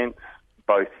professional events,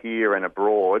 both here and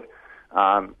abroad,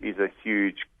 is a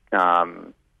huge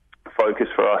focus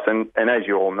for us. And as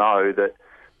you all know, that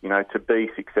to be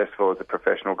successful as a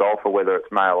professional golfer, whether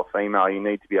it's male or female, you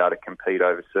need to be able to compete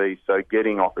overseas. So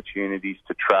getting opportunities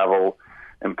to travel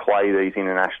and play these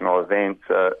international events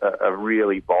are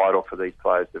really vital for these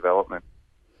players' development.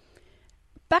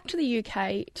 Back to the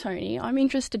UK, Tony, I'm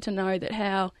interested to know that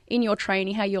how, in your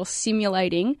training, how you're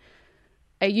simulating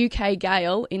a UK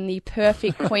gale in the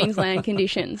perfect Queensland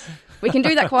conditions. We can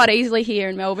do that quite easily here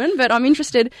in Melbourne, but I'm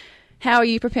interested, how are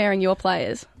you preparing your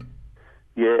players?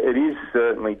 Yeah, it is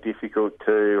certainly difficult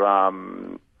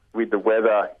to, with the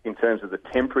weather, in terms of the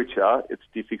temperature, it's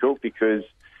difficult because,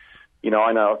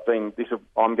 I know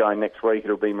I'm going next week,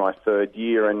 it'll be my 3rd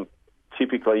year, and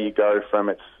typically you go from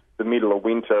it's the middle of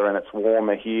winter and it's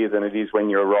warmer here than it is when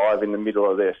you arrive in the middle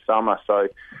of their summer. So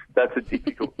that's a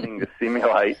difficult thing to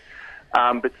simulate.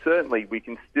 But certainly we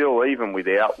can still, even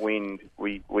without wind,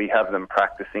 we have them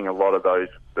practicing a lot of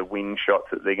the wind shots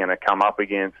that they're going to come up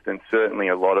against, and certainly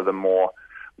a lot of the more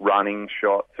running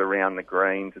shots around the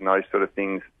greens and those sort of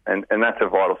things. And that's a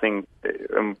vital thing.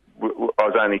 I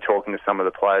was only talking to some of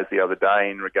the players the other day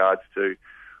in regards to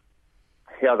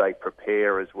how they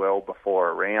prepare as well before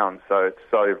a round. So it's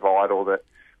so vital that,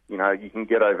 you can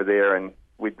get over there and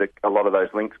with a lot of those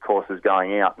links courses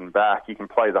going out and back, you can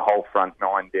play the whole front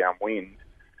 9 downwind,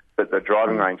 but the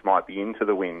driving range might be into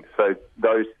the wind. So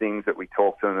those things that we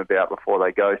talk to them about before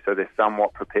they go, so they're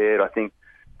somewhat prepared. I think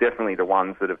definitely the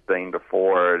ones that have been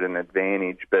before are at an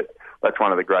advantage, but that's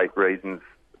one of the great reasons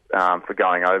for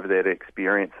going over there, to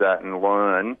experience that and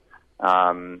learn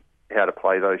how to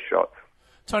play those shots.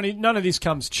 Tony, none of this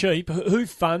comes cheap. Who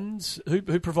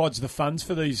provides the funds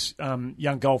for these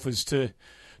young golfers to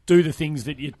do the things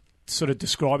that you're sort of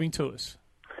describing to us?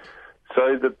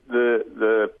 So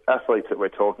the athletes that we're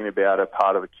talking about are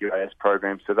part of a QAS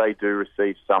program, so they do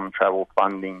receive some travel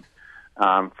funding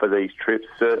for these trips,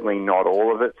 certainly not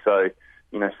all of it. So,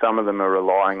 some of them are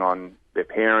relying on their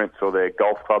parents or their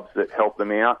golf clubs that help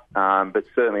them out, but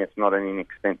certainly it's not an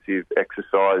inexpensive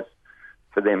exercise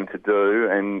for them to do.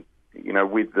 And,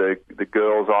 with the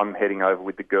girls, I'm heading over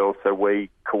with the girls, so we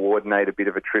coordinate a bit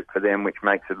of a trip for them, which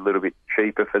makes it a little bit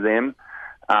cheaper for them.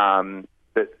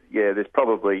 But, yeah, there's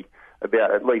probably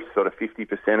about at least sort of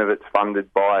 50% of it's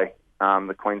funded by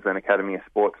the Queensland Academy of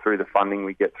Sport through the funding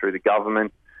we get through the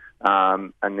government,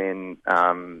 and then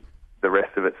the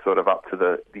rest of it's sort of up to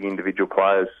the individual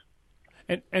players.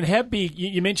 And how big,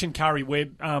 you mentioned Kari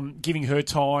Webb giving her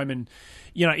time and,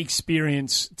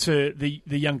 experience to the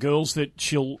young girls that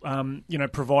she'll,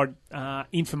 provide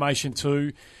information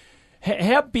to.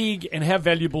 How big and how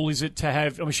valuable is it to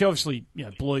have, she obviously,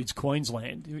 bleeds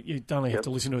Queensland. You don't only have to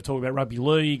listen to her talk about rugby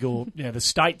league or, the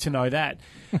state to know that.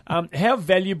 How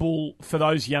valuable for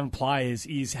those young players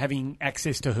is having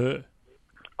access to her?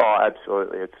 Oh,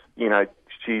 absolutely. It's,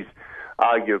 she's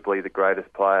arguably the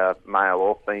greatest player, male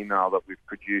or female, that we've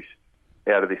produced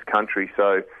out of this country.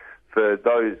 So for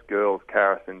those girls,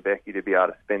 Karis and Becky, to be able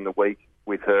to spend the week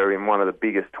with her in one of the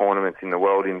biggest tournaments in the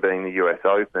world, in being the US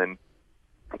Open,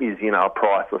 is, a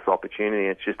priceless opportunity.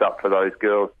 It's just up for those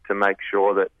girls to make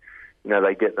sure that,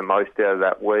 they get the most out of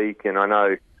that week. And I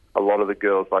know a lot of the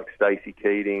girls like Stacey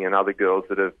Keating and other girls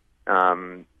that have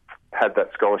had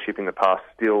that scholarship in the past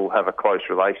still have a close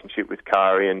relationship with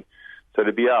Kari. And so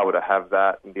to be able to have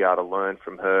that and be able to learn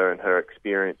from her and her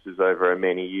experiences over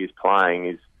many years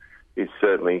playing is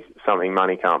certainly something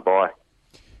money can't buy.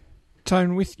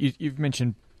 Tone, you've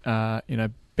mentioned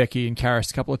Becky and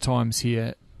Karis a couple of times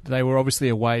here. They were obviously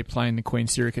away playing the Queen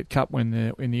Circuit Cup when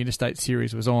the Interstate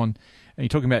Series was on, and you're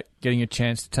talking about getting a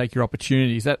chance to take your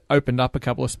opportunities. That opened up a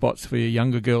couple of spots for your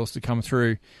younger girls to come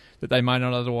through that they may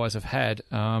not otherwise have had.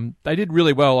 They did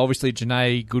really well. Obviously,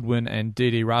 Janae Goodwin and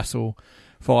Dee Russell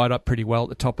fired up pretty well at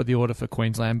the top of the order for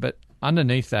Queensland, but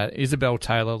underneath that, Isabel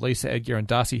Taylor, Lisa Edgar and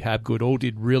Darcy Habgood all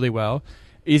did really well.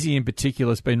 Izzy in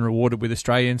particular has been rewarded with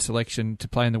Australian selection to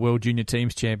play in the World Junior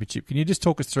Teams Championship. Can you just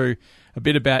talk us through a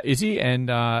bit about Izzy and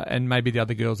maybe the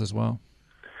other girls as well?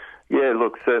 Yeah,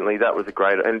 look, certainly that was a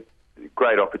great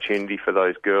opportunity for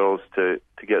those girls to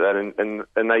get that, and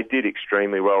they did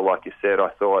extremely well, like you said. I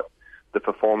thought the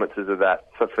performances of that,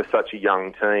 for such a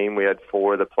young team, we had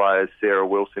 4 of the players, Sarah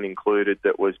Wilson included,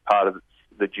 that was part of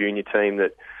the junior team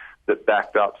that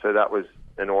backed up, so that was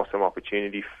an awesome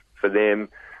opportunity for them.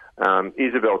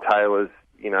 Isabel Taylor's,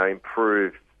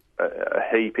 improved a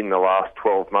heap in the last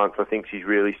 12 months. I think she's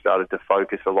really started to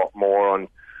focus a lot more on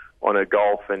her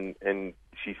golf, and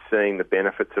she's seeing the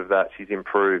benefits of that. She's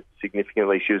improved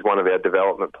significantly. She was one of our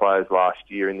development players last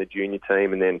year in the junior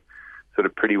team, and then sort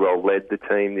of pretty well led the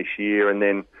team this year. And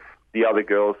then the other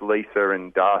girls, Lisa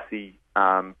and Darcy,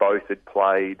 both had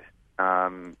played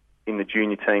in the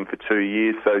junior team for 2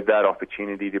 years, so that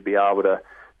opportunity to be able to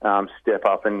step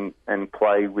up and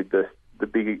play with the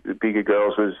bigger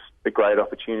girls was a great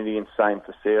opportunity, and same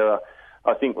for Sarah.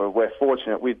 I think we're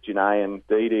fortunate with Janae and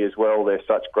Dee as well. They're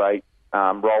such great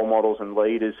role models and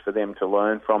leaders for them to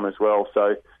learn from as well.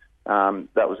 So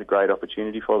that was a great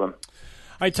opportunity for them.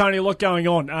 Hey, Tony, a lot going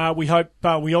on. We hope,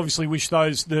 we obviously wish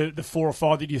those, the 4 or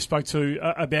 5 that you spoke to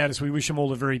about us, we wish them all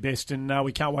the very best, and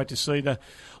we can't wait to see the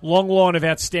long line of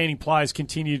outstanding players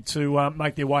continue to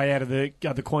make their way out of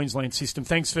the Queensland system.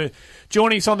 Thanks for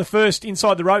joining us on the first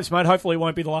Inside the Ropes, mate. Hopefully it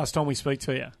won't be the last time we speak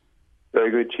to you. Very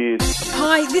good, cheers.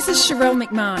 Hi, this is Sherelle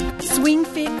McMahon. Swing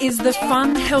Fit is the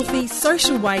fun, healthy,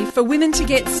 social way for women to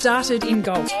get started in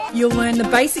golf. You'll learn the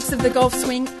basics of the golf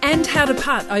swing and how to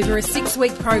putt over a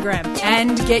 6-week program,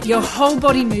 and get your whole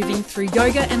body moving through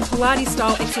yoga and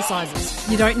Pilates-style exercises.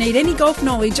 You don't need any golf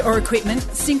knowledge or equipment.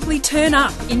 Simply turn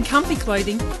up in comfy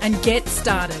clothing and get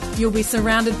started. You'll be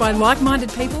surrounded by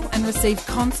like-minded people and receive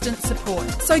constant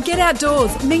support. So get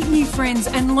outdoors, meet new friends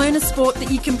and learn a sport that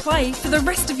you can play for the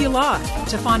rest of your life.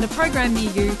 To find a program near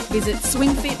you, visit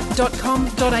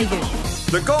swingfit.com.au.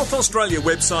 The Golf Australia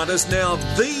website is now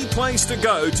the place to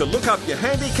go to look up your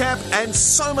handicap and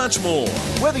so much more.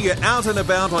 Whether you're out and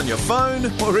about on your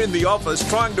phone or in the office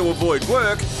trying to avoid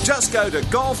work, just go to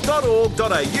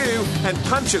golf.org.au and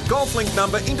punch your golf link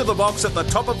number into the box at the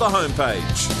top of the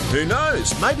homepage. Who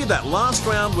knows, maybe that last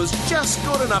round was just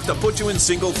good enough to put you in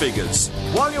single figures.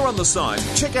 While you're on the site,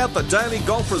 check out the daily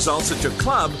golf results at your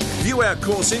club, view our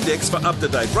course index for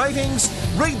up-to-date ratings,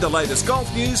 read the latest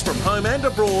golf news from home and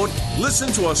abroad, listen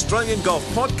to Australian golf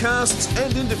podcasts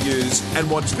and interviews, and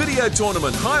watch video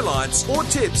tournament highlights or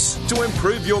tips to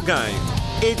improve your game.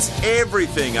 It's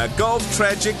everything a golf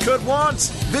tragic could want.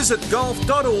 Visit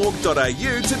golf.org.au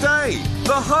today,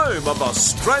 the home of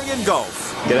Australian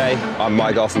golf. G'day, I'm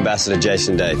My Golf Ambassador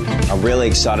Jason Day. I'm really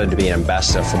excited to be an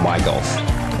ambassador for My Golf,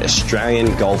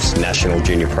 Australian Golf's national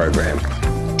junior program,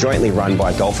 jointly run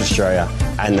by Golf Australia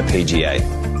and the PGA.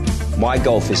 My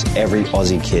Golf is every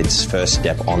Aussie kid's first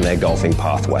step on their golfing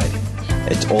pathway.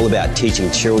 It's all about teaching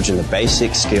children the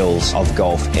basic skills of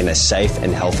golf in a safe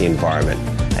and healthy environment,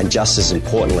 and just as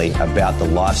importantly, about the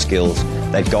life skills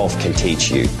that golf can teach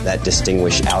you that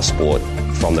distinguish our sport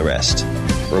from the rest.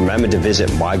 Remember to visit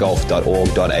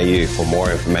mygolf.org.au for more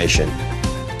information.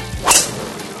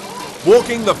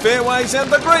 Walking the fairways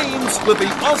and the greens with the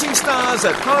Aussie stars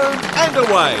at home and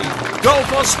away.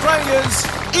 Golf Australia's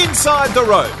Inside the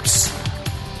Ropes.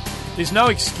 There's no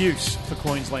excuse for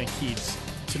Queensland kids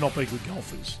to not be good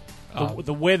golfers.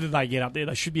 The weather they get up there,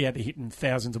 they should be out there hitting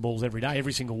thousands of balls every day,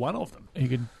 every single one of them. You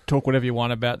can talk whatever you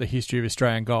want about the history of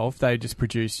Australian golf. They just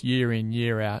produce year in,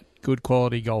 year out good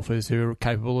quality golfers who are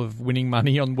capable of winning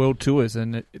money on world tours,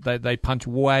 and they punch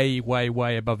way, way,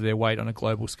 way above their weight on a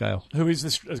global scale. Who is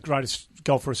the greatest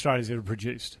golfer Australia's ever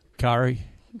produced? Kari.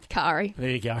 There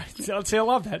you go. See, I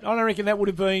love that. I don't reckon that would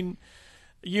have been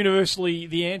universally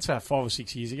the answer 5 or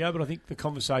 6 years ago, but I think the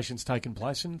conversation's taken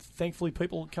place, and thankfully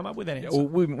people come up with that answer.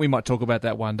 Well, we might talk about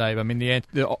that one day. But I mean,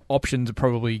 the options are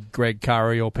probably Greg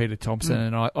Curry or Peter Thompson,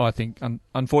 and I think,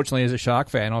 unfortunately, as a Shark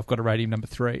fan, I've got to rate him number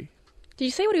 3. Did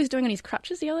you see what he was doing on his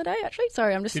crutches the other day, actually?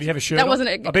 Sorry, I'm just... Did he have a shirt That on? wasn't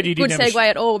a good segue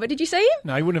at all, but did you see him?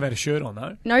 No, he wouldn't have had a shirt on,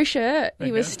 though. No shirt.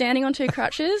 He was standing on 2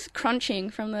 crutches,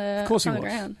 crunching from the, of course from he the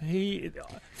was. ground.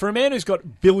 For a man who's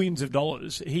got billions of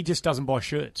dollars, he just doesn't buy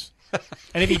shirts.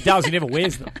 And if he does, he never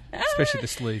wears them. Especially the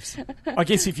sleeves. I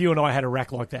guess if you and I had a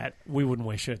rack like that, we wouldn't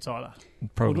wear shirts either.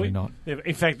 Probably not.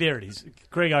 In fact, there it is.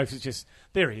 Greg Oates is just...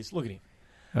 There he is. Look at him.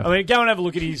 I mean, go and have a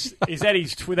look at his...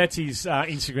 That's his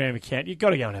Instagram account. You've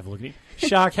got to go and have a look at him.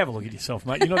 Shark, have a look at yourself,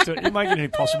 mate. You're making it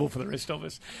impossible for the rest of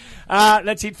us.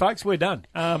 That's it, folks. We're done.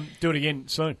 Do it again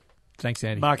soon. Thanks,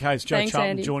 Andy. Mark Hayesy, Thanks,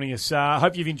 Charlton Andy. joining us.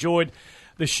 Hope you've enjoyed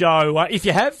the show. If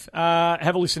you have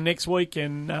a listen next week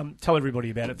and tell everybody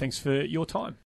about it. Thanks for your time.